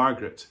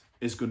 Margaret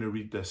is going to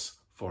read this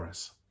for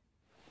us.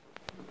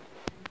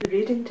 The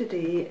reading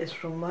today is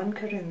from 1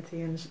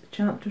 Corinthians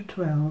chapter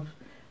 12,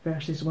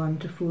 verses 1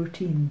 to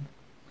 14.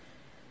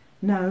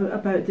 Now,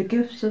 about the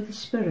gifts of the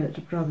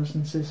Spirit, brothers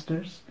and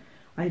sisters,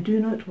 I do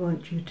not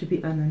want you to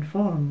be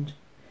uninformed.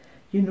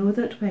 You know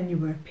that when you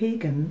were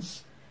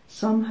pagans,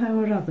 somehow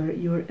or other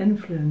you were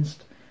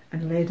influenced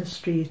and led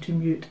astray to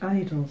mute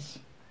idols.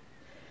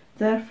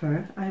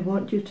 Therefore, I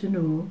want you to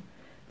know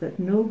that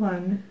no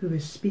one who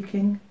is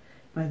speaking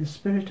by the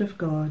Spirit of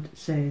God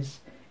says,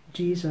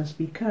 Jesus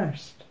be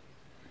cursed.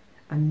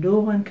 And no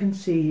one can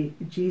say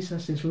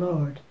Jesus is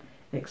Lord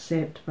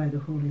except by the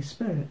Holy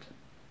Spirit.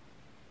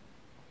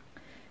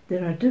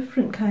 There are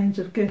different kinds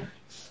of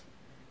gifts,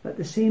 but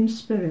the same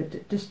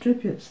Spirit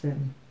distributes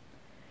them.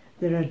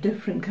 There are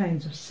different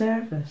kinds of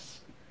service,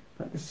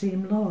 but the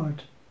same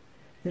Lord.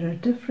 There are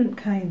different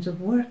kinds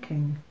of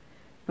working,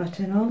 but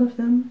in all of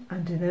them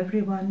and in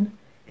every one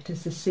it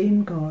is the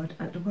same God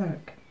at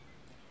work.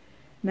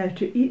 Now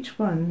to each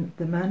one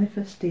the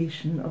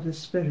manifestation of the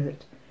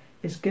Spirit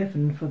is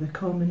given for the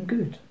common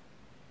good.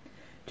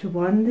 To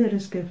one there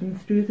is given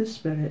through the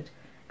Spirit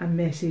a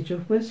message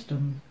of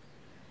wisdom,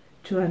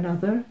 to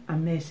another a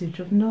message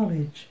of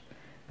knowledge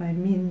by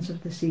means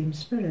of the same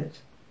Spirit,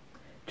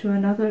 to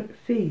another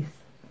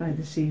faith by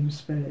the same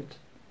Spirit,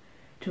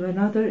 to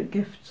another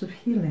gifts of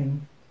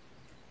healing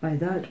by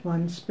that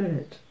one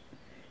Spirit,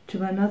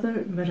 to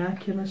another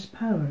miraculous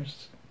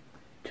powers,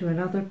 to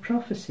another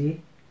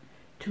prophecy,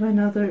 to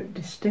another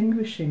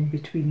distinguishing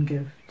between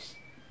gifts,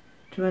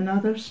 to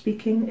another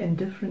speaking in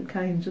different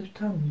kinds of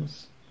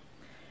tongues,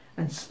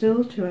 and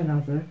still to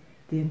another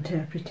the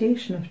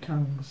interpretation of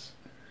tongues.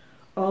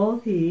 All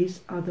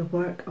these are the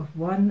work of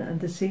one and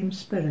the same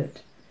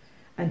Spirit,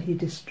 and he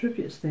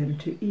distributes them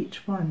to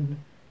each one,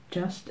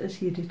 just as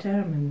he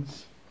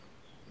determines.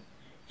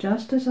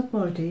 Just as a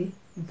body,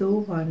 though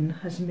one,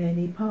 has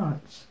many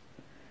parts,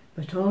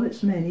 but all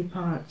its many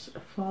parts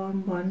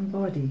form one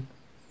body,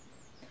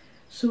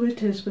 so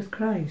it is with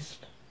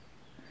Christ.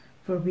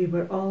 For we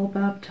were all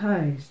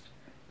baptized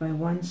by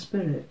one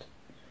Spirit,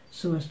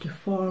 so as to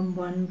form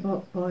one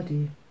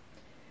body,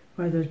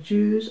 whether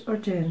Jews or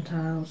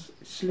Gentiles,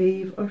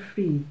 slave or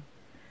free,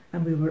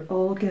 and we were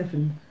all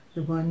given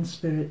the one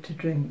Spirit to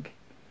drink.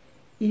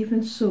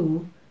 Even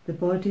so, the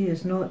body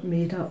is not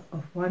made up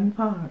of one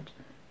part,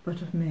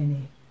 but of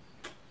many.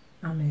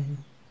 Amen.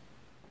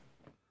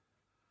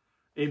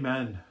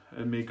 Amen,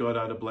 and may God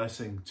add a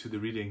blessing to the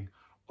reading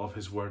of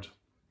his word.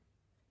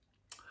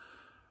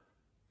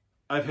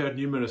 I've heard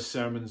numerous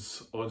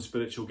sermons on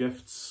spiritual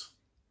gifts.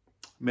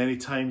 Many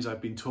times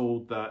I've been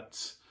told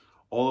that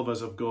all of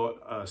us have got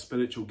a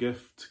spiritual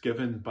gift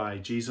given by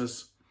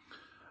Jesus,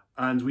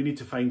 and we need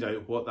to find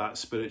out what that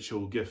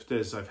spiritual gift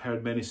is. I've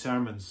heard many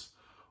sermons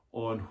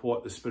on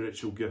what the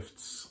spiritual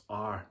gifts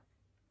are.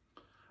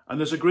 And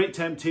there's a great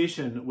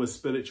temptation with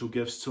spiritual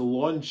gifts to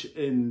launch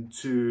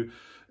into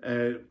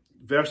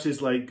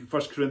verses like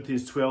 1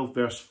 Corinthians 12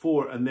 verse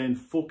 4 and then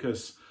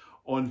focus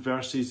on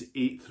verses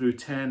 8 through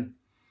 10.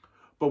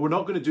 But we're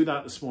not going to do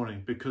that this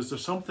morning, because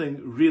there's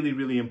something really,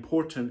 really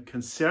important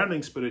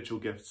concerning spiritual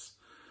gifts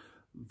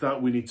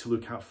that we need to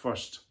look at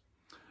first.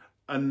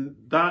 And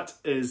that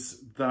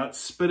is that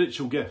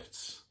spiritual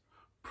gifts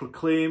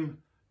proclaim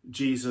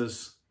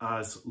Jesus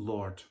as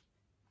Lord.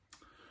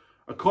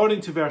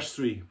 According to verse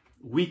 3,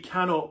 we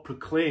cannot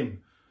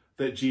proclaim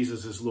that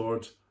Jesus is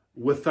Lord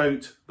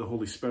without the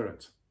Holy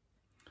Spirit.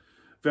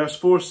 Verse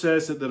 4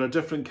 says that there are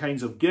different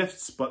kinds of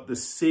gifts, but the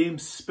same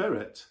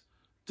Spirit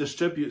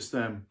distributes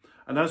them.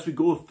 And as we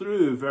go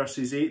through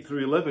verses 8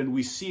 through 11,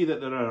 we see that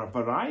there are a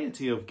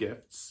variety of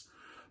gifts,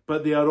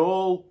 but they are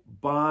all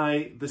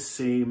by the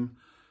same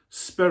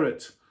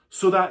Spirit.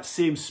 So that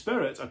same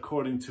Spirit,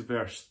 according to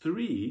verse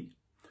 3,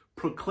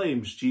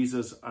 proclaims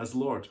Jesus as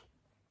Lord.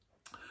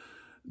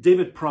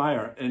 David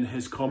Pryor, in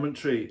his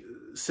commentary,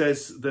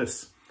 says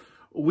this: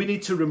 we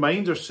need to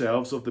remind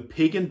ourselves of the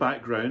pagan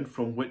background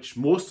from which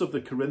most of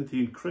the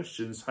Corinthian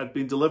Christians had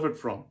been delivered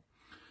from.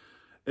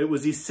 It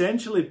was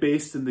essentially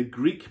based in the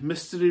Greek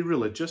mystery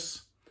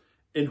religious,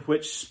 in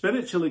which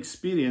spiritual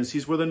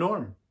experiences were the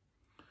norm.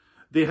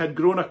 They had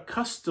grown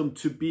accustomed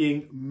to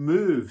being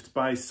moved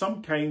by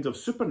some kind of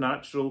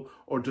supernatural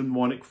or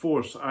demonic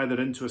force, either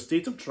into a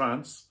state of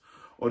trance,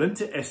 or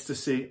into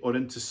ecstasy, or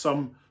into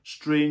some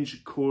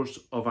strange course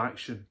of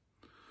action.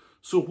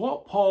 So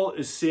what Paul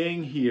is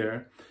saying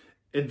here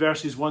in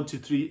verses 1 to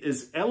 3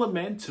 is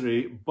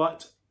elementary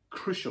but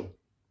crucial.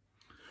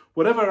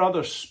 Whatever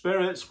other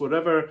spirits,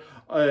 whatever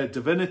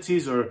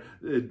divinities or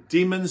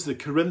demons the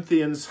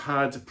Corinthians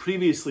had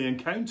previously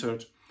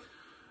encountered,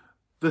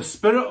 the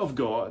Spirit of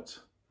God,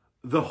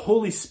 the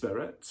Holy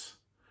Spirit,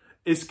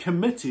 is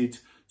committed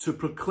to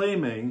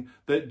proclaiming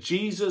that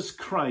Jesus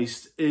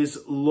Christ is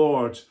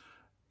Lord.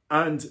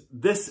 And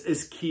this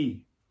is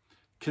key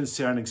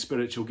concerning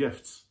spiritual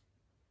gifts.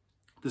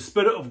 The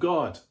Spirit of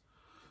God,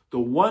 the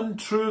one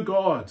true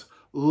God,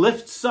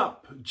 lifts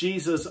up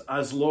Jesus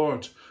as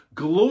Lord,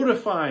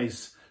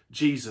 glorifies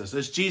Jesus,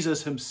 as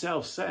Jesus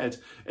himself said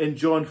in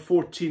John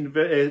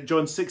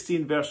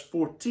 16 verse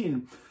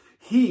 14,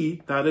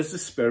 he, that is the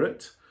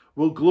Spirit,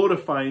 will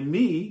glorify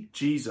me,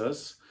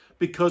 Jesus,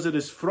 because it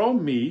is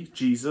from me,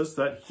 Jesus,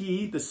 that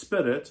he, the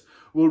Spirit,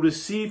 will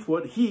receive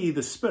what he,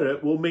 the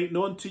Spirit, will make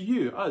known to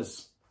you,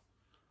 us.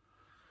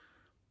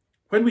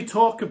 When we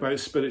talk about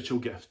spiritual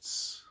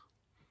gifts,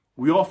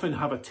 we often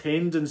have a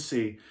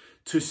tendency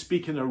to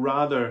speak in a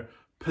rather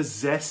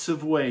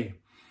possessive way.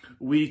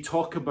 We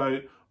talk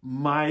about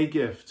my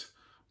gift,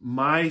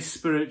 my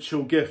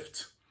spiritual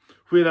gift,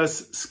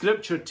 whereas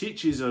Scripture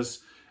teaches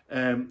us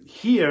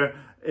here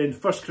in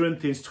 1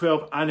 Corinthians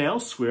 12 and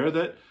elsewhere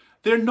that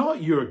they're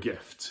not your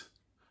gift.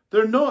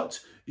 They're not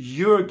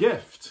your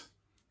gift.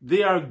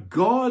 They are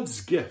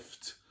God's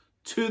gift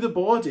to the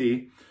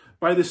body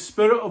by the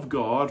Spirit of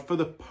God for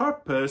the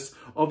purpose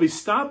of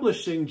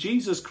establishing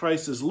Jesus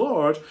Christ as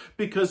Lord,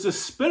 because the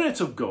Spirit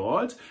of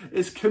God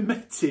is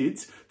committed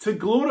to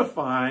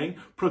glorifying,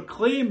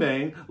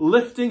 proclaiming,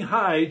 lifting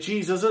high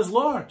Jesus as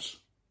Lord.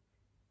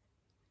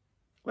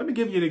 Let me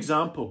give you an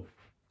example.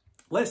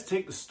 Let's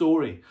take the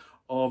story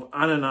of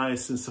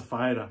Ananias and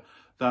Sapphira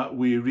that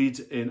we read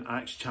in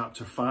Acts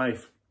chapter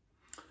 5.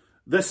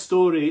 This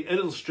story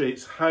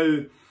illustrates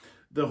how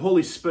the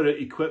Holy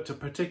Spirit equipped a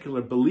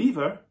particular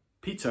believer,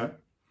 Peter,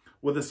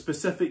 with a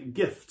specific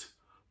gift,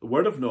 the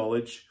word of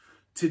knowledge,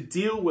 to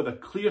deal with a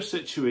clear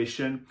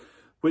situation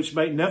which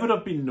might never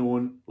have been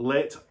known,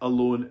 let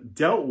alone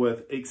dealt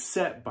with,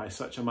 except by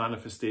such a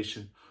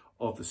manifestation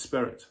of the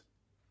Spirit.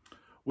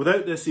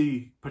 Without this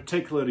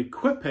particular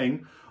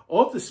equipping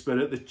of the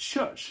Spirit, the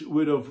church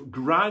would have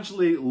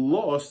gradually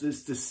lost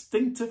its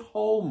distinctive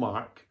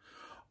hallmark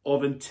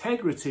of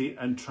integrity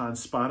and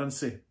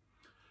transparency.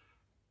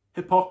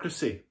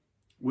 Hypocrisy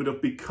would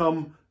have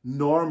become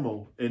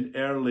normal in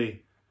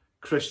early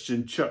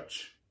Christian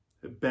church.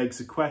 It begs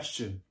a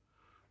question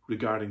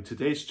regarding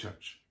today's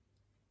church.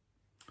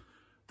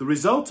 The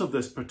result of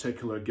this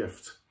particular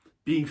gift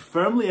being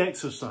firmly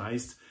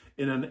exercised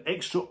in an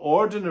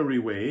extraordinary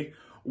way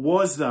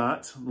was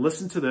that,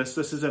 listen to this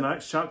is in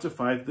Acts chapter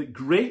 5, that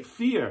great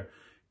fear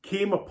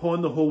came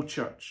upon the whole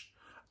church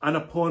and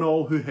upon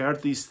all who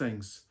heard these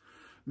things.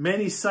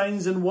 Many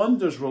signs and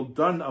wonders were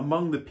done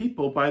among the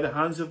people by the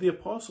hands of the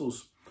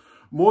apostles.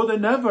 More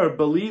than ever,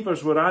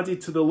 believers were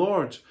added to the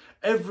Lord.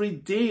 Every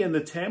day in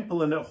the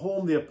temple and at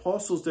home, the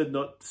apostles did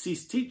not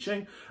cease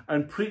teaching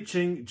and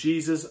preaching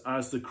Jesus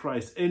as the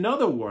Christ. In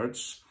other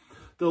words,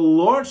 the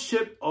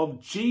lordship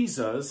of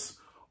Jesus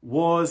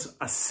was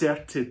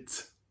asserted.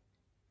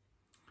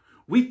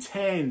 We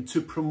tend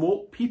to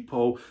promote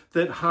people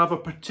that have a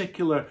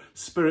particular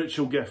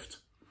spiritual gift.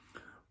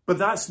 But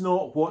that's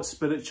not what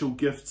spiritual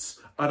gifts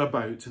are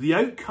about. The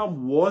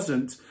outcome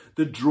wasn't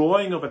the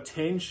drawing of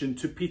attention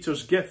to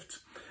Peter's gift.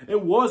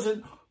 It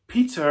wasn't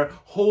Peter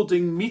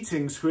holding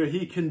meetings where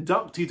he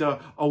conducted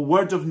a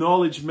word of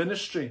knowledge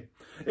ministry.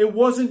 It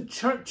wasn't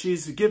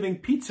churches giving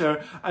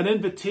Peter an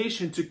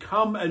invitation to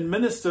come and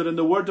minister in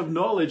the word of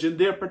knowledge in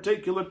their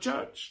particular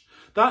church.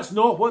 That's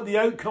not what the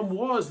outcome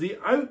was. The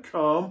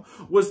outcome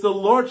was the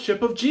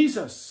lordship of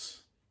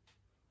Jesus.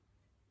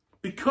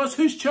 Because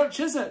whose church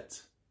is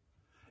it?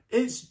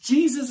 It's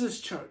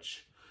Jesus'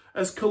 church.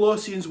 As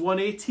Colossians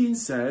 1:18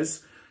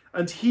 says,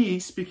 and he,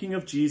 speaking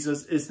of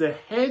Jesus, is the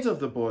head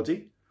of the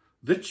body,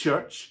 the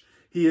church.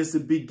 He is the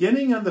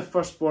beginning and the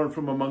firstborn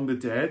from among the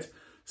dead,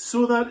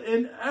 so that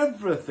in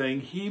everything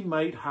he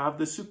might have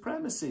the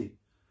supremacy,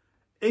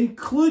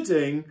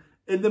 including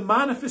in the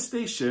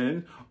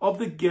manifestation of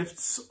the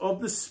gifts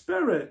of the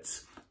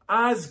Spirit,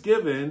 as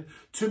given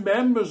to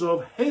members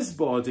of his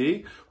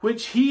body,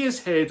 which he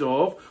is head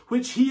of,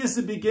 which he is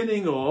the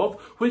beginning of,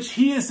 which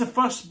he is the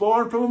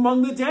firstborn from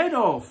among the dead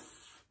of.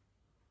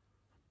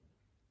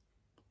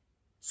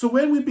 So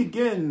when we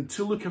begin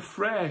to look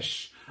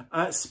afresh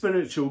at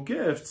spiritual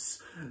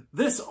gifts,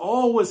 this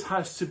always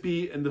has to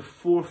be in the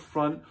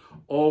forefront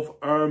of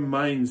our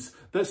minds,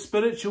 that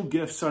spiritual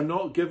gifts are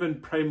not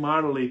given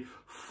primarily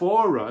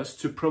for us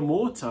to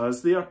promote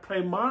us. They are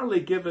primarily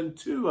given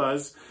to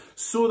us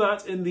so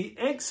that in the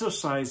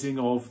exercising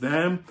of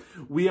them,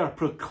 we are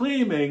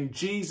proclaiming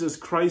Jesus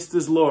Christ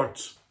as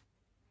Lord.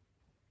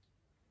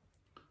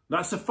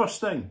 That's the first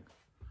thing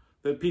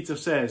that Peter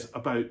says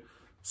about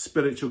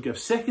spiritual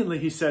gifts. Secondly,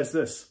 he says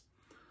this: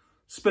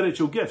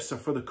 spiritual gifts are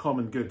for the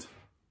common good.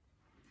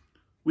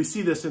 We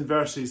see this in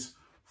verses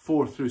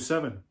 4 through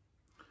 7,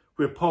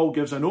 where Paul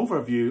gives an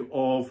overview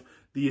of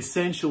the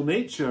essential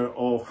nature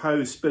of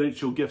how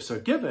spiritual gifts are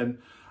given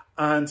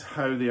and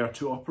how they are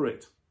to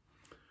operate.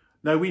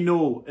 Now, we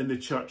know in the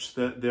church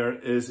that there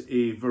is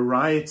a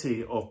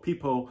variety of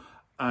people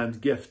and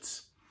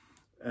gifts.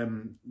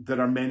 There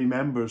are many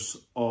members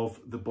of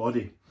the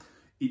body.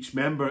 Each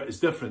member is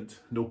different.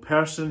 No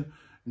person,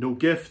 no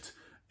gift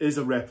is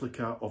a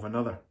replica of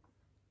another.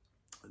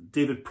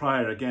 David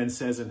Pryor again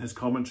says in his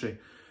commentary,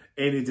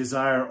 any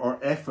desire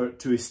or effort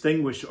to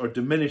extinguish or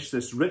diminish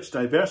this rich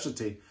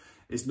diversity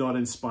is not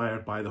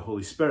inspired by the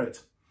Holy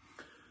Spirit.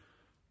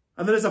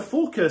 And there is a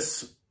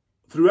focus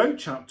throughout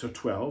chapter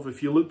 12,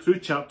 if you look through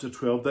chapter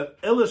 12, that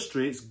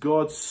illustrates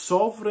God's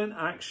sovereign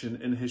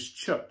action in his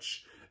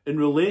church in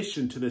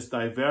relation to this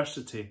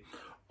diversity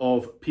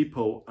of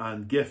people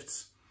and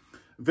gifts.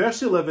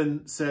 Verse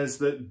 11 says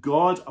that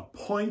God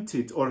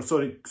apportioned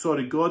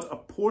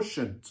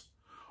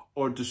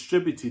or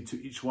distributed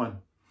to each one.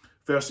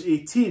 Verse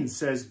 18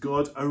 says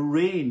God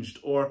arranged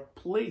or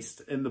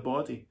placed in the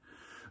body.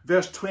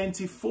 Verse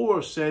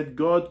 24 said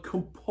God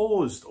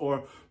composed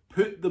or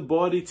put the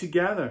body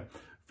together.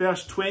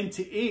 Verse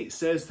 28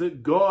 says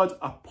that God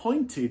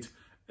appointed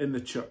in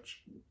the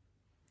church.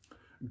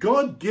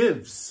 God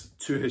gives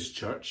to his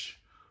church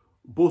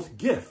both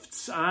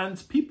gifts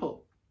and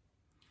people.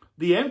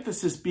 The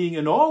emphasis being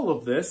in all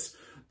of this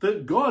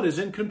that God is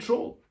in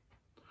control.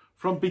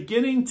 From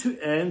beginning to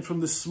end,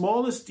 from the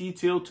smallest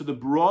detail to the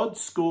broad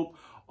scope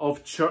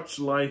of church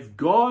life,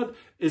 God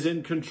is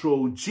in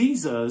control.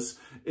 Jesus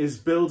is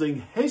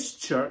building his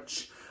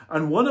church,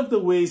 and one of the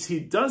ways he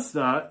does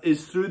that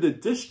is through the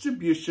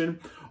distribution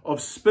of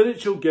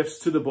spiritual gifts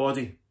to the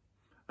body.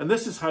 And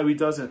this is how he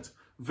does it.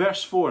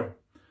 Verse 4,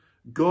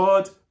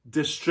 God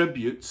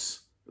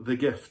distributes the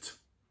gift.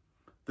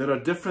 There are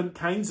different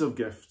kinds of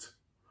gift,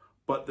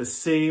 but the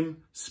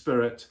same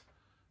Spirit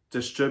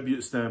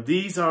distributes them.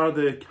 These are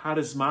the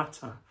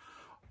charismata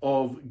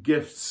of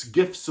gifts,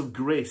 gifts of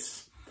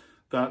grace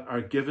that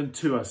are given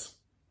to us.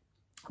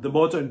 The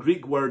modern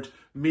Greek word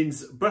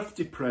means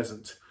birthday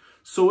present.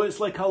 So it's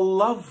like a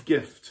love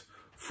gift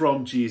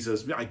from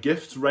Jesus. A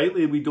gift,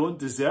 rightly, we don't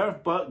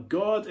deserve, but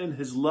God in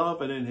his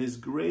love and in his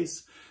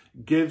grace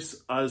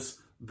gives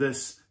us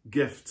this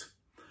gift.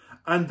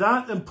 And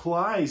that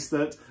implies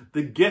that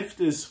the gift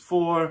is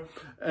for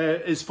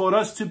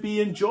us to be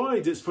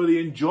enjoyed. It's for the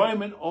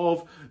enjoyment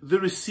of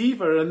the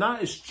receiver. And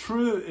that is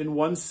true in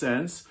one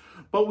sense,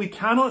 but we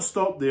cannot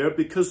stop there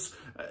because,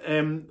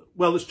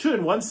 well, it's true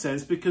in one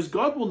sense because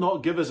God will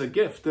not give us a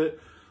gift that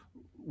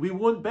we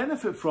won't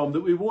benefit from, that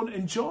we won't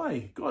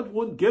enjoy. God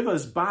won't give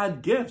us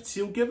bad gifts.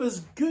 He'll give us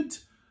good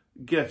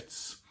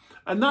gifts.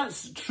 And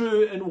that's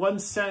true in one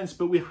sense,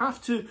 but we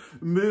have to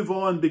move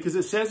on because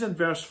it says in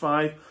verse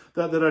 5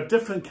 that there are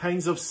different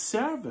kinds of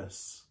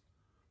service,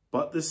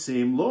 but the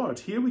same Lord.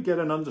 Here we get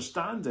an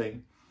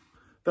understanding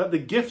that the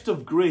gift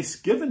of grace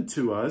given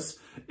to us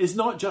is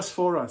not just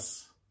for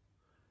us.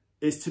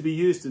 It's to be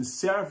used in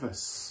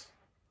service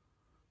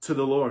to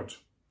the Lord.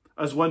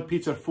 As 1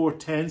 Peter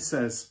 4:10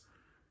 says,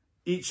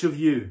 each of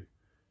you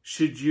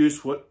should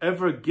use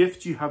whatever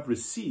gift you have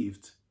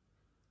received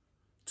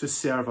to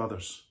serve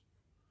others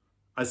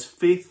as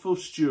faithful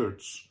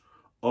stewards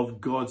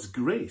of God's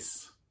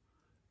grace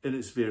in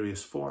its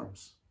various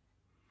forms.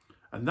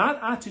 And that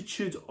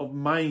attitude of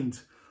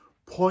mind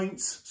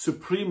points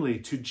supremely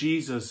to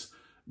Jesus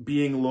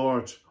being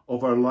Lord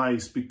of our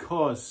lives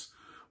because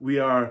we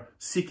are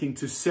seeking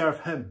to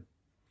serve him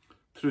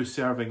through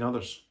serving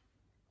others.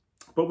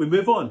 But we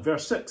move on,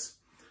 verse 6.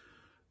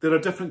 There are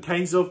different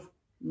kinds of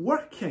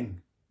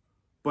working,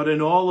 but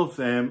in all of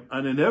them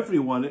and in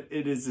everyone,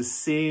 it is the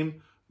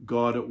same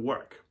God at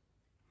work.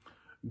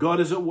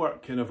 God is at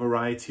work in a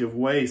variety of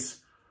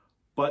ways,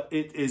 but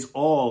it is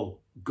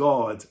all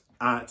God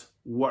at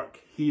work.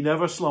 He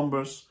never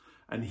slumbers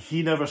and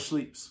he never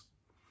sleeps.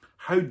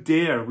 How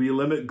dare we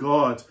limit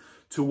God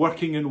to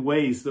working in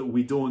ways that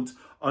we don't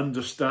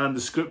understand?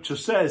 The scripture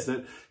says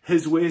that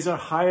his ways are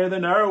higher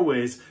than our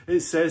ways.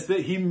 It says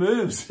that he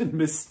moves in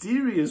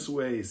mysterious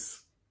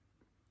ways.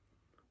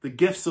 The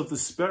gifts of the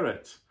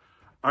Spirit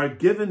are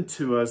given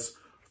to us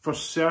for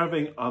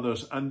serving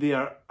others, and they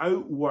are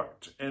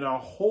outworked in a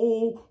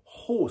whole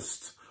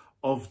host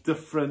of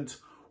different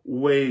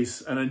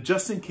ways. And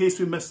just in case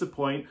we missed the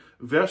point,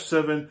 verse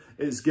 7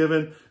 is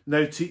given,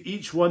 now to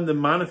each one the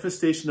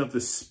manifestation of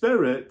the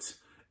Spirit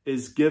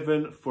is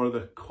given for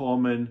the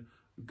common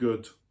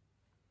good.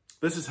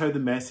 This is how the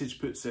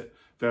Message puts it,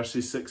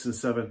 verses 6 and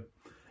 7.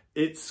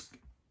 It's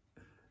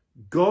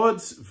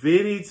God's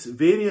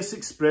various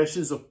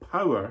expressions of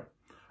power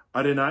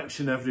are in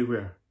action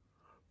everywhere,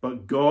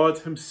 but God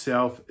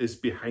himself is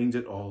behind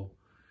it all.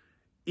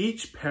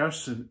 Each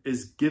person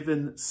is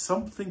given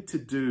something to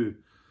do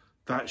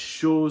that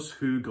shows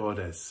who God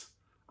is.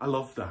 I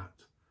love that.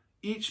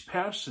 Each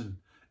person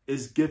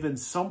is given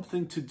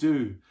something to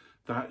do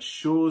that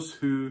shows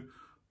who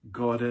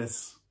God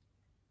is.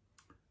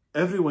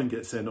 Everyone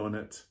gets in on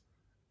it.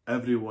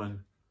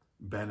 Everyone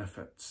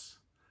benefits.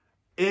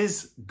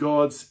 Is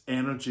God's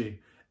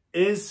energy,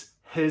 is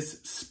his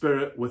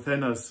Spirit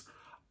within us,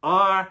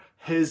 are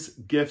his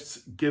gifts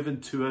given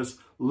to us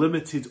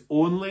limited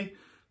only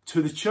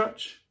to the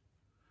church?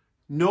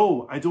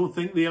 No, I don't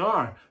think they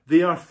are.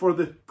 They are for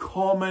the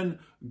common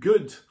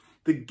good.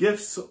 The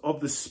gifts of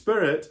the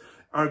Spirit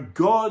are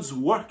God's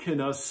work in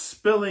us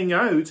spilling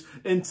out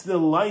into the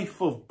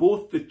life of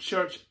both the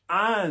church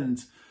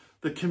and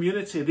the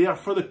community. They are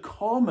for the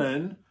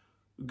common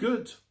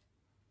good.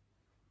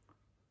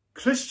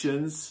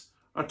 Christians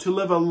are to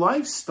live a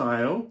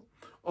lifestyle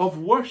of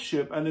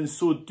worship and in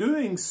so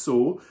doing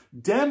so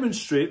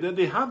demonstrate that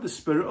they have the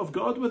Spirit of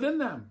God within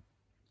them.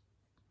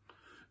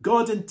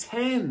 God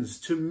intends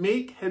to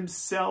make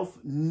himself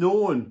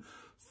known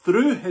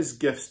through his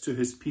gifts to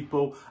his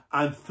people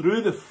and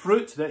through the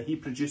fruit that he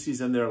produces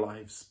in their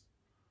lives.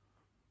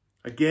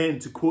 Again,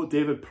 to quote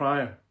David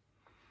Pryor,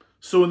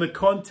 so in the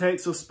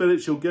context of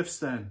spiritual gifts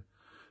then,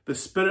 the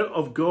Spirit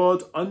of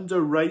God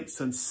underwrites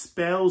and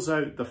spells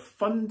out the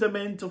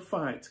fundamental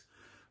fact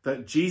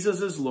that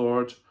Jesus is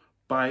Lord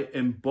by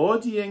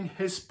embodying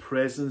his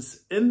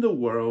presence in the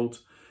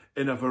world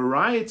in a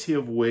variety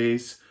of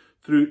ways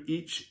through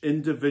each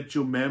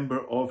individual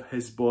member of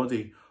his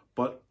body,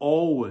 but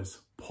always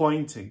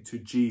pointing to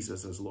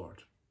Jesus as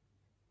Lord.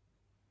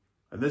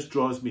 And this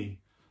draws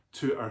me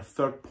to our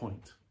third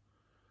point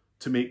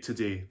to make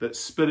today, that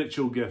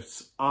spiritual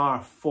gifts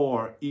are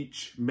for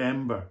each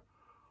member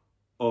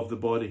of the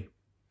body.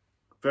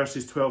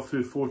 Verses 12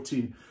 through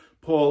 14,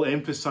 Paul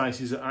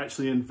emphasizes it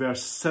actually in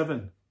verse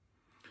 7.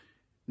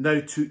 Now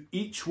to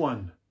each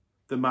one,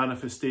 the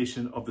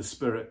manifestation of the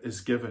Spirit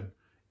is given.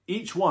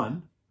 Each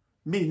one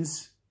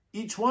means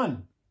each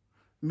one,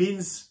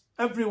 means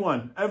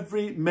everyone,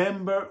 every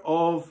member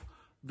of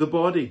the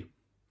body.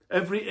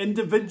 Every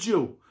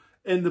individual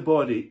in the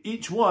body.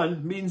 Each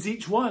one means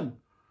each one.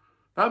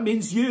 That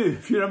means you.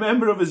 If you're a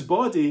member of his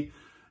body,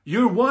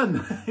 you're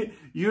one.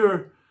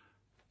 You're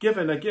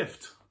given a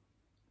gift.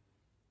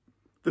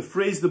 The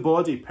phrase the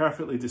body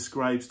perfectly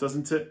describes,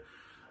 doesn't it,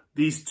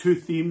 these two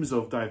themes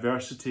of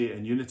diversity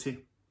and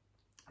unity.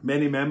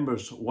 Many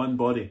members, one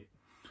body.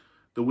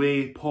 The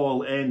way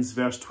Paul ends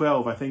verse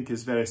 12, I think,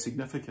 is very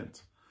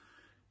significant.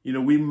 You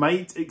know, we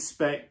might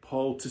expect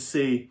Paul to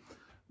say,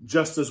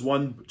 just as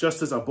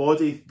a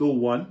body, though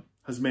one,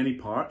 has many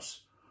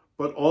parts,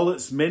 but all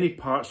its many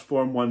parts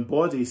form one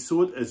body,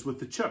 so it is with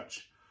the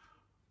church.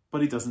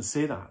 But he doesn't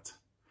say that.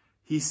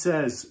 He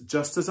says,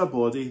 just as a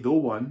body, though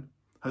one,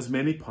 has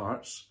many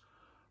parts,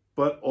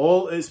 but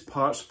all its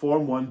parts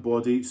form one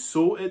body,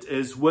 so it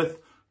is with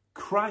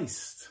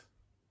Christ.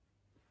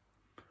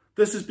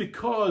 This is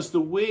because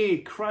the way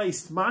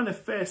Christ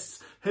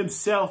manifests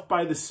himself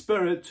by the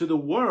Spirit to the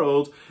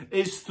world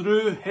is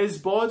through his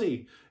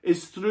body,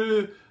 is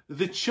through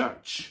the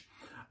church.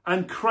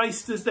 And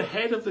Christ is the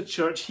head of the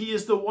church. He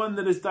is the one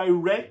that is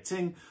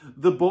directing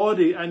the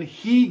body, and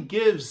he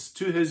gives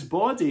to his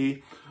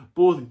body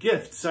both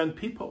gifts and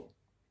people.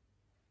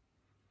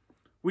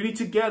 We need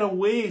to get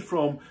away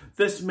from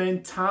this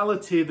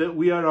mentality that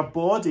we are a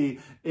body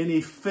in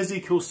a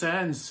physical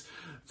sense.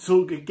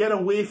 So get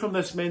away from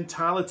this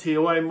mentality,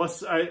 oh,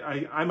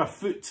 I'm a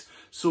foot,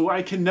 so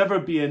I can never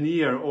be an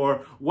ear,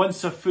 or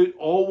once a foot,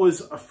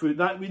 always a foot.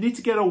 That we need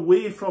to get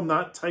away from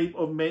that type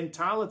of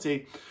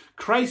mentality.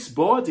 Christ's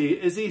body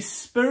is a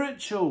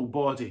spiritual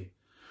body.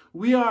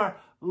 We are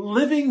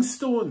living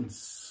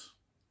stones.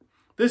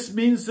 This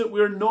means that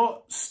we're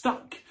not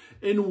stuck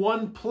in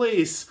one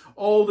place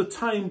all the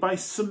time by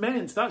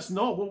cement. That's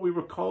not what we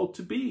were called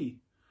to be.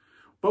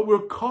 But we're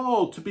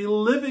called to be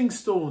living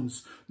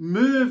stones,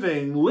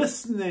 moving,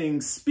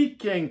 listening,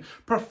 speaking,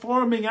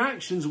 performing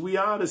actions. We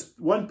are, as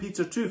 1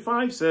 Peter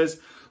 2:5 says,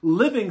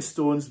 living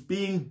stones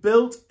being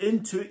built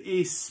into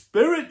a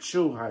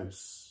spiritual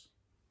house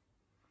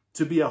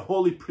to be a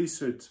holy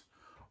priesthood,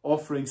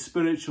 offering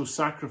spiritual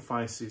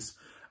sacrifices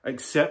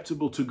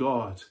acceptable to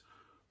God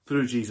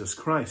through Jesus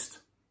Christ.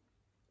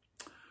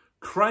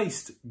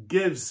 Christ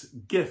gives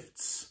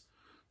gifts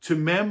to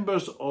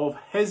members of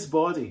his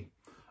body.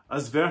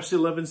 As verse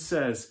 11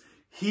 says,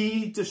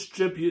 he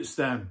distributes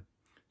them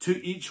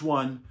to each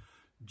one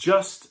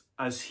just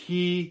as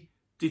he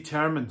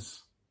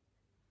determines.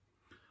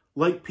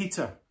 Like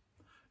Peter,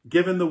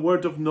 given the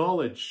word of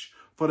knowledge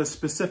for a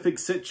specific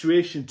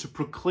situation to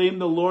proclaim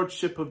the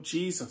lordship of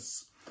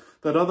Jesus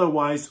that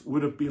otherwise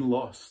would have been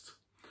lost.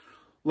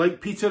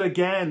 Like Peter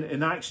again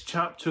in Acts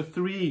chapter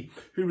 3,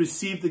 who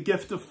received the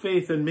gift of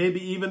faith and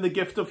maybe even the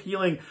gift of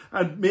healing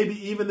and maybe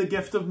even the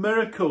gift of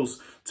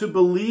miracles to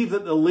believe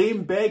that the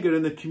lame beggar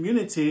in the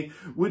community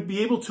would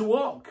be able to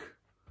walk.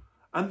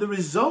 And the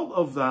result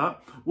of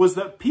that was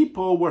that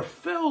people were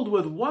filled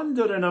with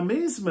wonder and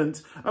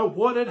amazement at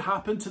what had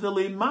happened to the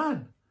lame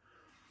man,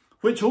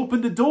 which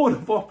opened the door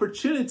of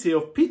opportunity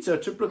of Peter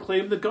to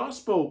proclaim the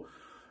gospel,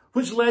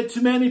 which led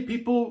to many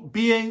people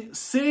being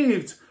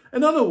saved.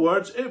 In other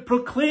words, it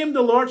proclaimed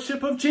the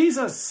lordship of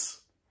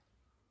Jesus.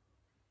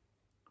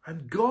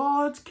 And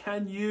God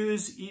can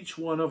use each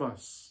one of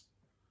us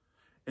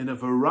in a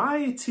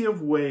variety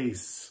of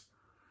ways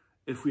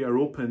if we are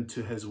open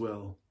to his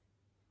will.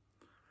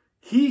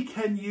 He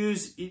can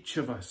use each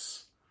of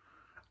us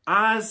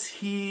as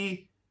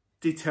he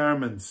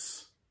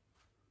determines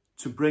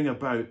to bring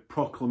about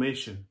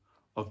proclamation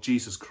of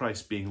Jesus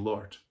Christ being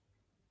Lord.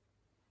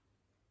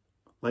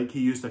 Like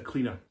he used a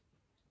cleaner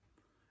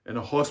in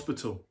a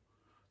hospital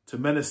to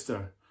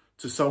minister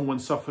to someone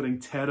suffering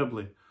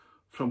terribly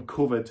from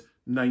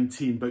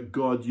COVID-19, but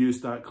God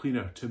used that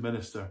cleaner to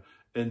minister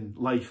in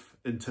life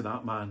into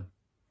that man.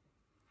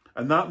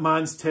 And that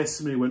man's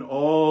testimony went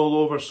all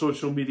over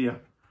social media.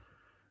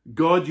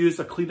 God used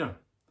a cleaner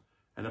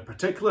in a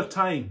particular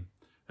time,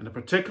 in a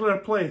particular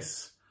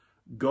place.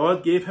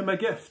 God gave him a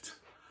gift,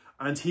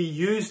 and he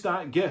used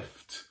that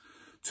gift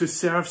to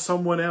serve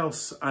someone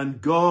else,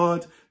 and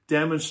God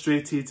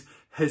demonstrated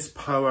his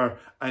power,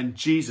 and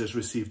Jesus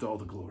received all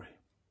the glory.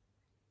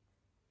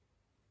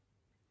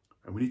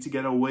 And we need to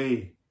get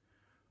away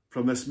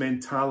from this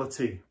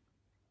mentality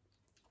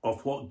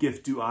of what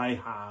gift do I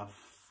have?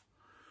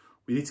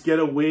 We need to get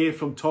away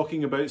from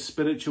talking about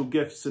spiritual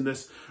gifts in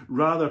this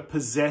rather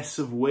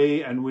possessive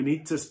way, and we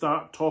need to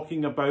start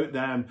talking about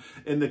them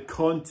in the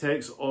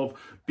context of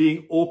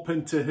being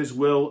open to his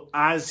will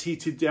as he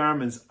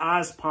determines,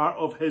 as part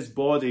of his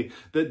body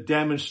that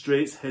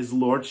demonstrates his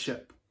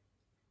lordship.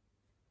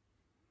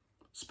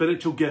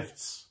 Spiritual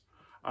gifts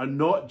are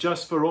not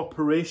just for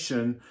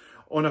operation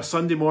on a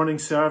Sunday morning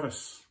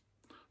service.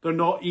 They're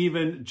not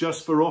even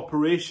just for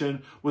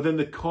operation within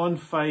the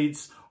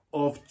confines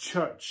of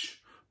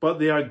church, but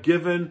they are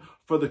given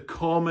for the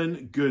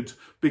common good,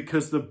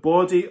 because the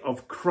body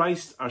of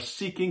Christ are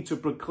seeking to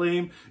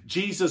proclaim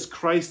Jesus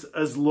Christ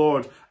as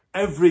Lord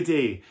every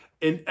day,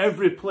 in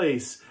every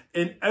place,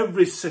 in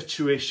every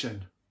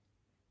situation.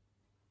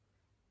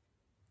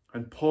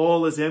 And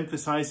Paul is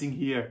emphasizing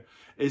here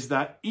is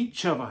that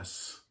each of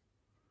us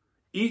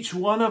Each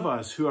one of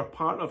us who are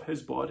part of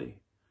his body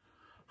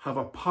have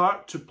a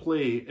part to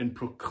play in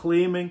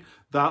proclaiming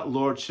that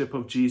lordship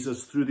of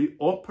Jesus through the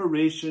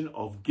operation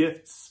of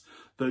gifts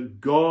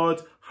that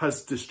God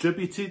has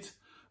distributed,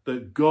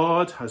 that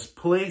God has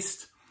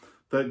placed,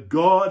 that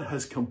God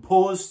has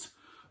composed,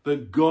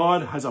 that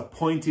God has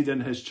appointed in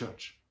his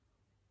church.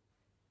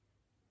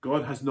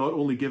 God has not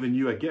only given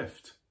you a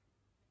gift,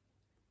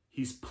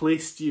 he's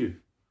placed you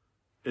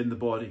in the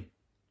body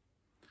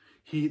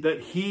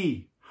that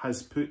he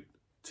has put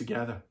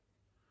together,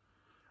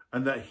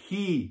 and that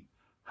he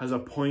has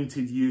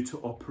appointed you to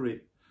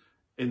operate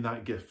in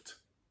that gift.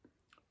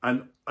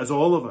 And as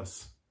all of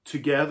us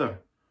together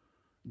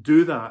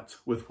do that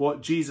with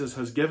what Jesus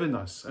has given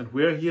us and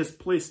where he has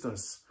placed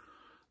us,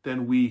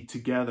 then we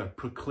together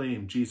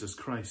proclaim Jesus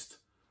Christ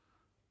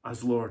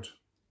as Lord.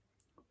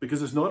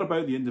 Because it's not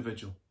about the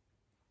individual.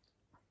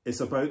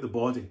 It's about the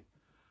body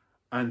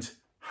and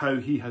how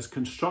he has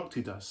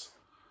constructed us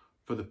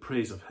for the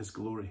praise of his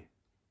glory.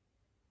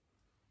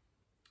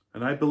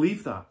 And I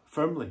believe that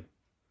firmly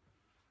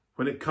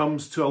when it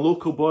comes to a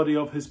local body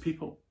of his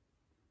people.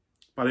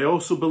 But I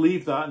also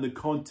believe that in the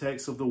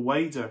context of the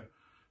wider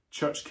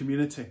church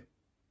community.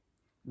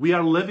 We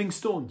are living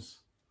stones.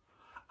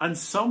 And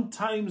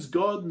sometimes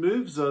God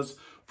moves us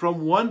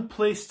from one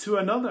place to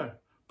another,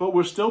 but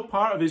we're still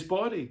part of his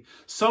body.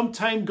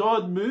 Sometimes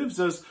God moves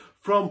us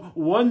from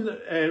one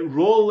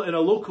role in a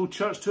local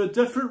church to a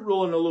different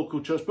role in a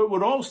local church, but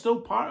we're all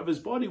still part of his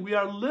body. We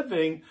are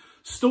living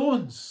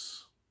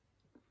stones.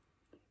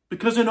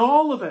 Because in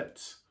all of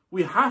it,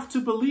 we have to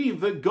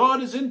believe that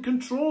God is in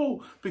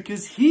control,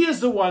 because he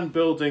is the one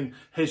building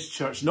his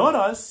church, not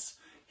us.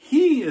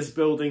 He is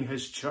building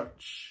his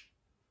church.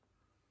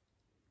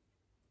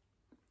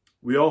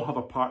 We all have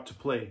a part to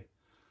play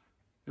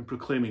in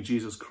proclaiming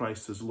Jesus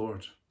Christ as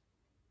Lord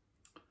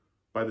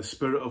by the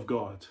Spirit of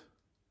God,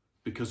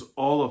 because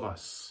all of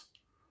us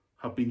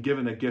have been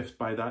given a gift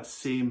by that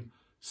same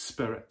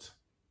Spirit.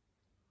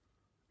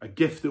 A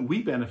gift that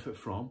we benefit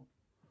from,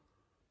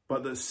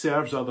 but that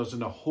serves others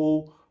in a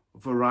whole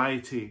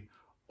variety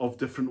of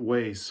different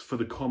ways for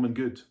the common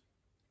good,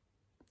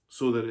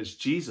 so that it's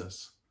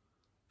Jesus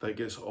that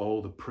gets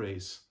all the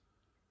praise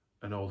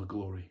and all the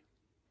glory.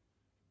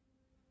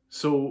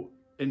 So,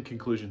 in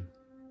conclusion,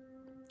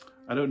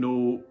 I don't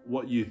know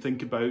what you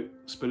think about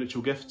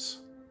spiritual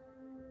gifts.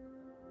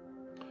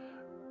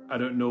 I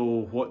don't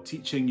know what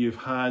teaching you've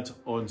had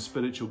on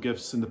spiritual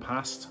gifts in the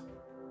past.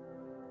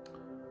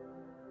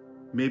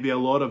 Maybe a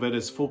lot of it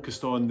is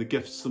focused on the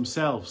gifts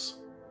themselves.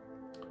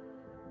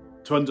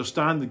 To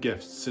understand the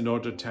gifts in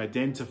order to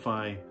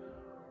identify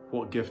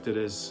what gift it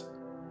is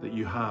that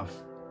you have.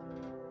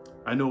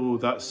 I know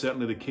that's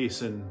certainly the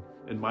case in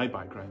my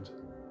background.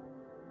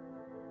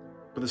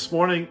 But this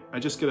morning, I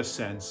just get a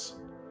sense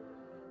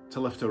to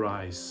lift our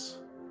eyes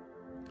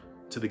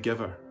to the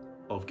giver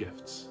of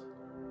gifts,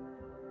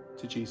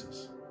 to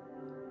Jesus.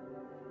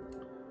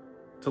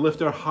 To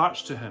lift our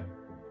hearts to him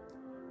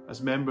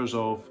as members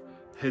of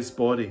his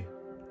body.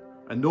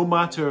 And no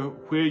matter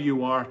where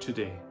you are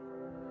today,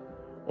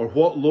 or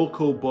what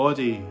local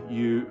body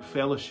you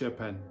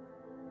fellowship in,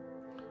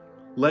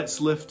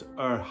 let's lift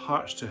our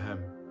hearts to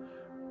him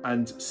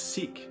and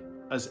seek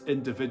as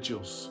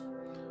individuals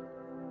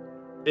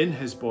in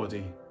his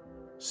body,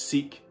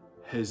 seek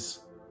his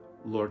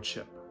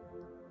lordship.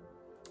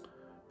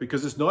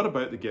 Because it's not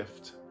about the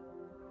gift,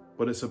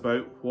 but it's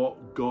about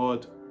what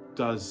God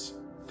does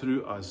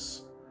through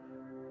us,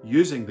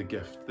 using the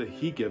gift that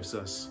he gives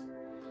us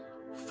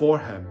for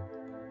him,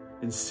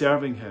 in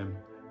serving him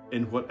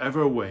in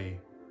whatever way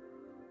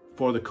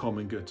for the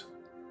common good.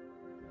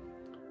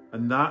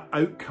 And that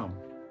outcome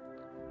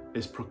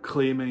is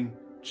proclaiming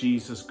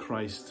Jesus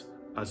Christ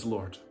as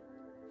Lord.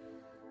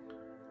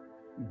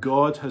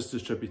 God has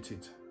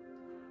distributed,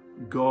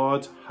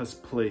 God has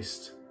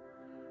placed,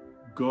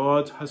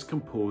 God has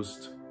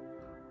composed,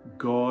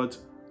 God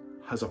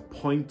has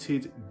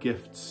appointed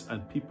gifts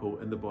and people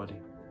in the body.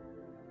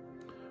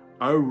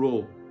 Our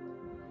role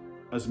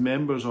as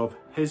members of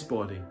his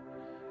body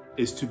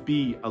is to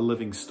be a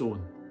living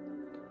stone,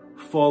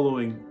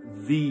 following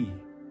the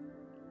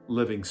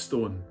living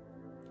stone,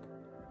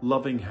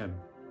 loving him,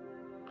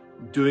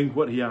 doing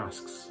what he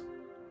asks,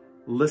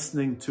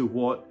 listening to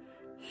what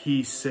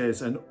he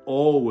says, and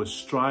always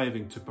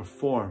striving to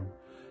perform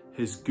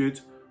his good,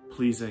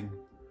 pleasing,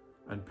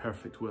 and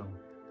perfect will.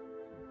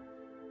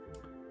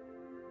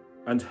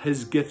 And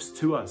his gifts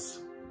to us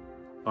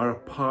are a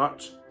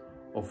part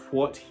of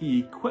what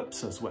he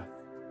equips us with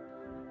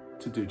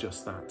to do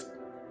just that.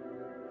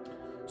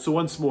 So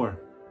once more,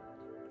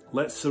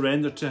 let's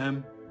surrender to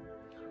him.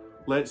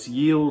 Let's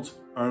yield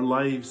our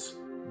lives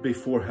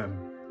before him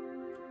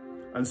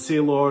and say,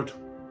 Lord,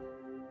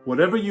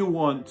 whatever you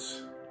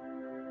want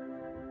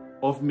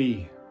of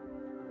me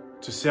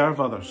to serve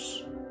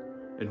others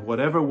in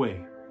whatever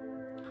way,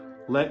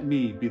 let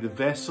me be the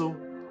vessel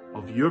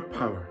of your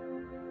power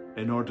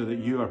in order that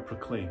you are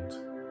proclaimed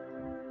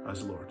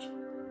as Lord.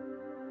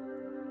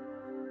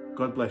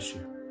 God bless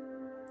you.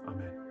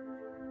 Amen.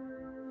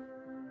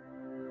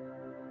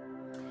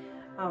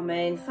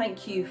 Amen.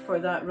 Thank you for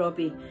that,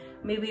 Robbie.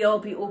 May we all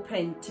be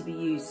open to be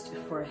used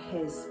for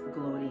his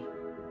glory.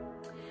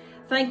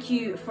 Thank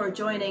you for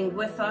joining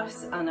with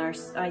us on our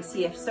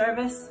ICF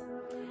service.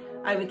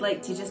 I would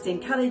like to just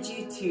encourage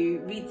you to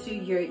read through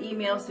your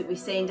emails that we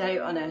send out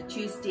on a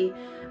Tuesday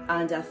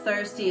and a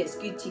Thursday. It's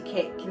good to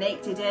get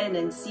connected in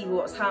and see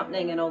what's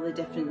happening in all the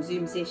different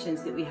Zoom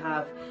sessions that we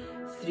have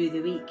through the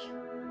week.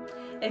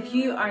 If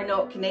you are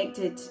not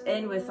connected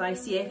in with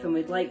ICF and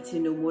would like to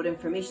know more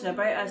information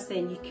about us,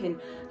 then you can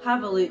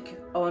have a look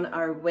on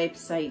our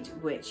website,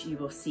 which you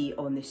will see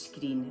on the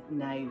screen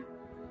now.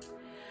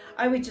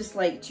 I would just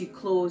like to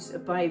close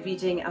by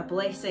reading a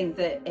blessing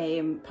that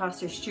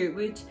Pastor Stuart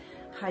Wood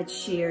had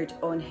shared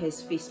on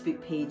his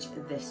Facebook page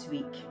this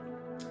week.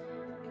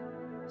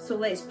 So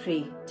let's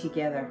pray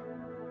together.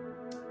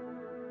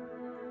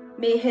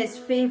 May his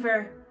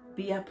favour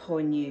be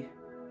upon you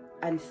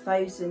and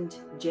 1,000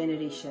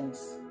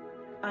 generations,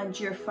 and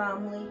your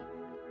family,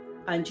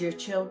 and your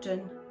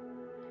children,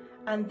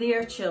 and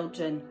their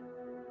children,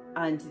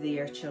 and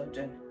their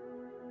children.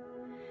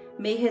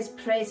 May his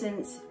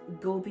presence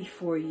go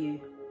before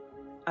you,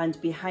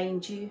 and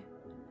behind you,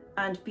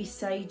 and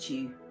beside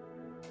you,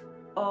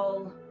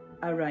 all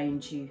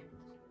around you,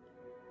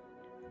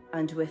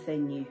 and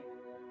within you.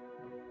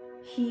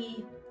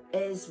 He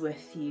is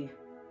with you.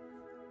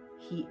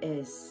 He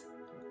is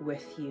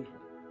with you.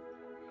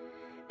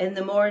 In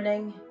the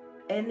morning,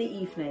 in the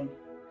evening,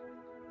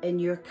 in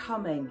your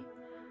coming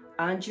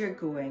and your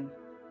going,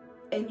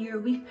 in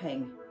your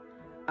weeping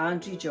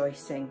and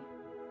rejoicing,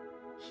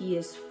 he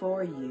is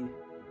for you.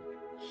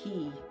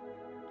 He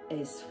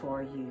is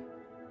for you.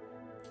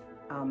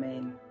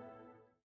 Amen.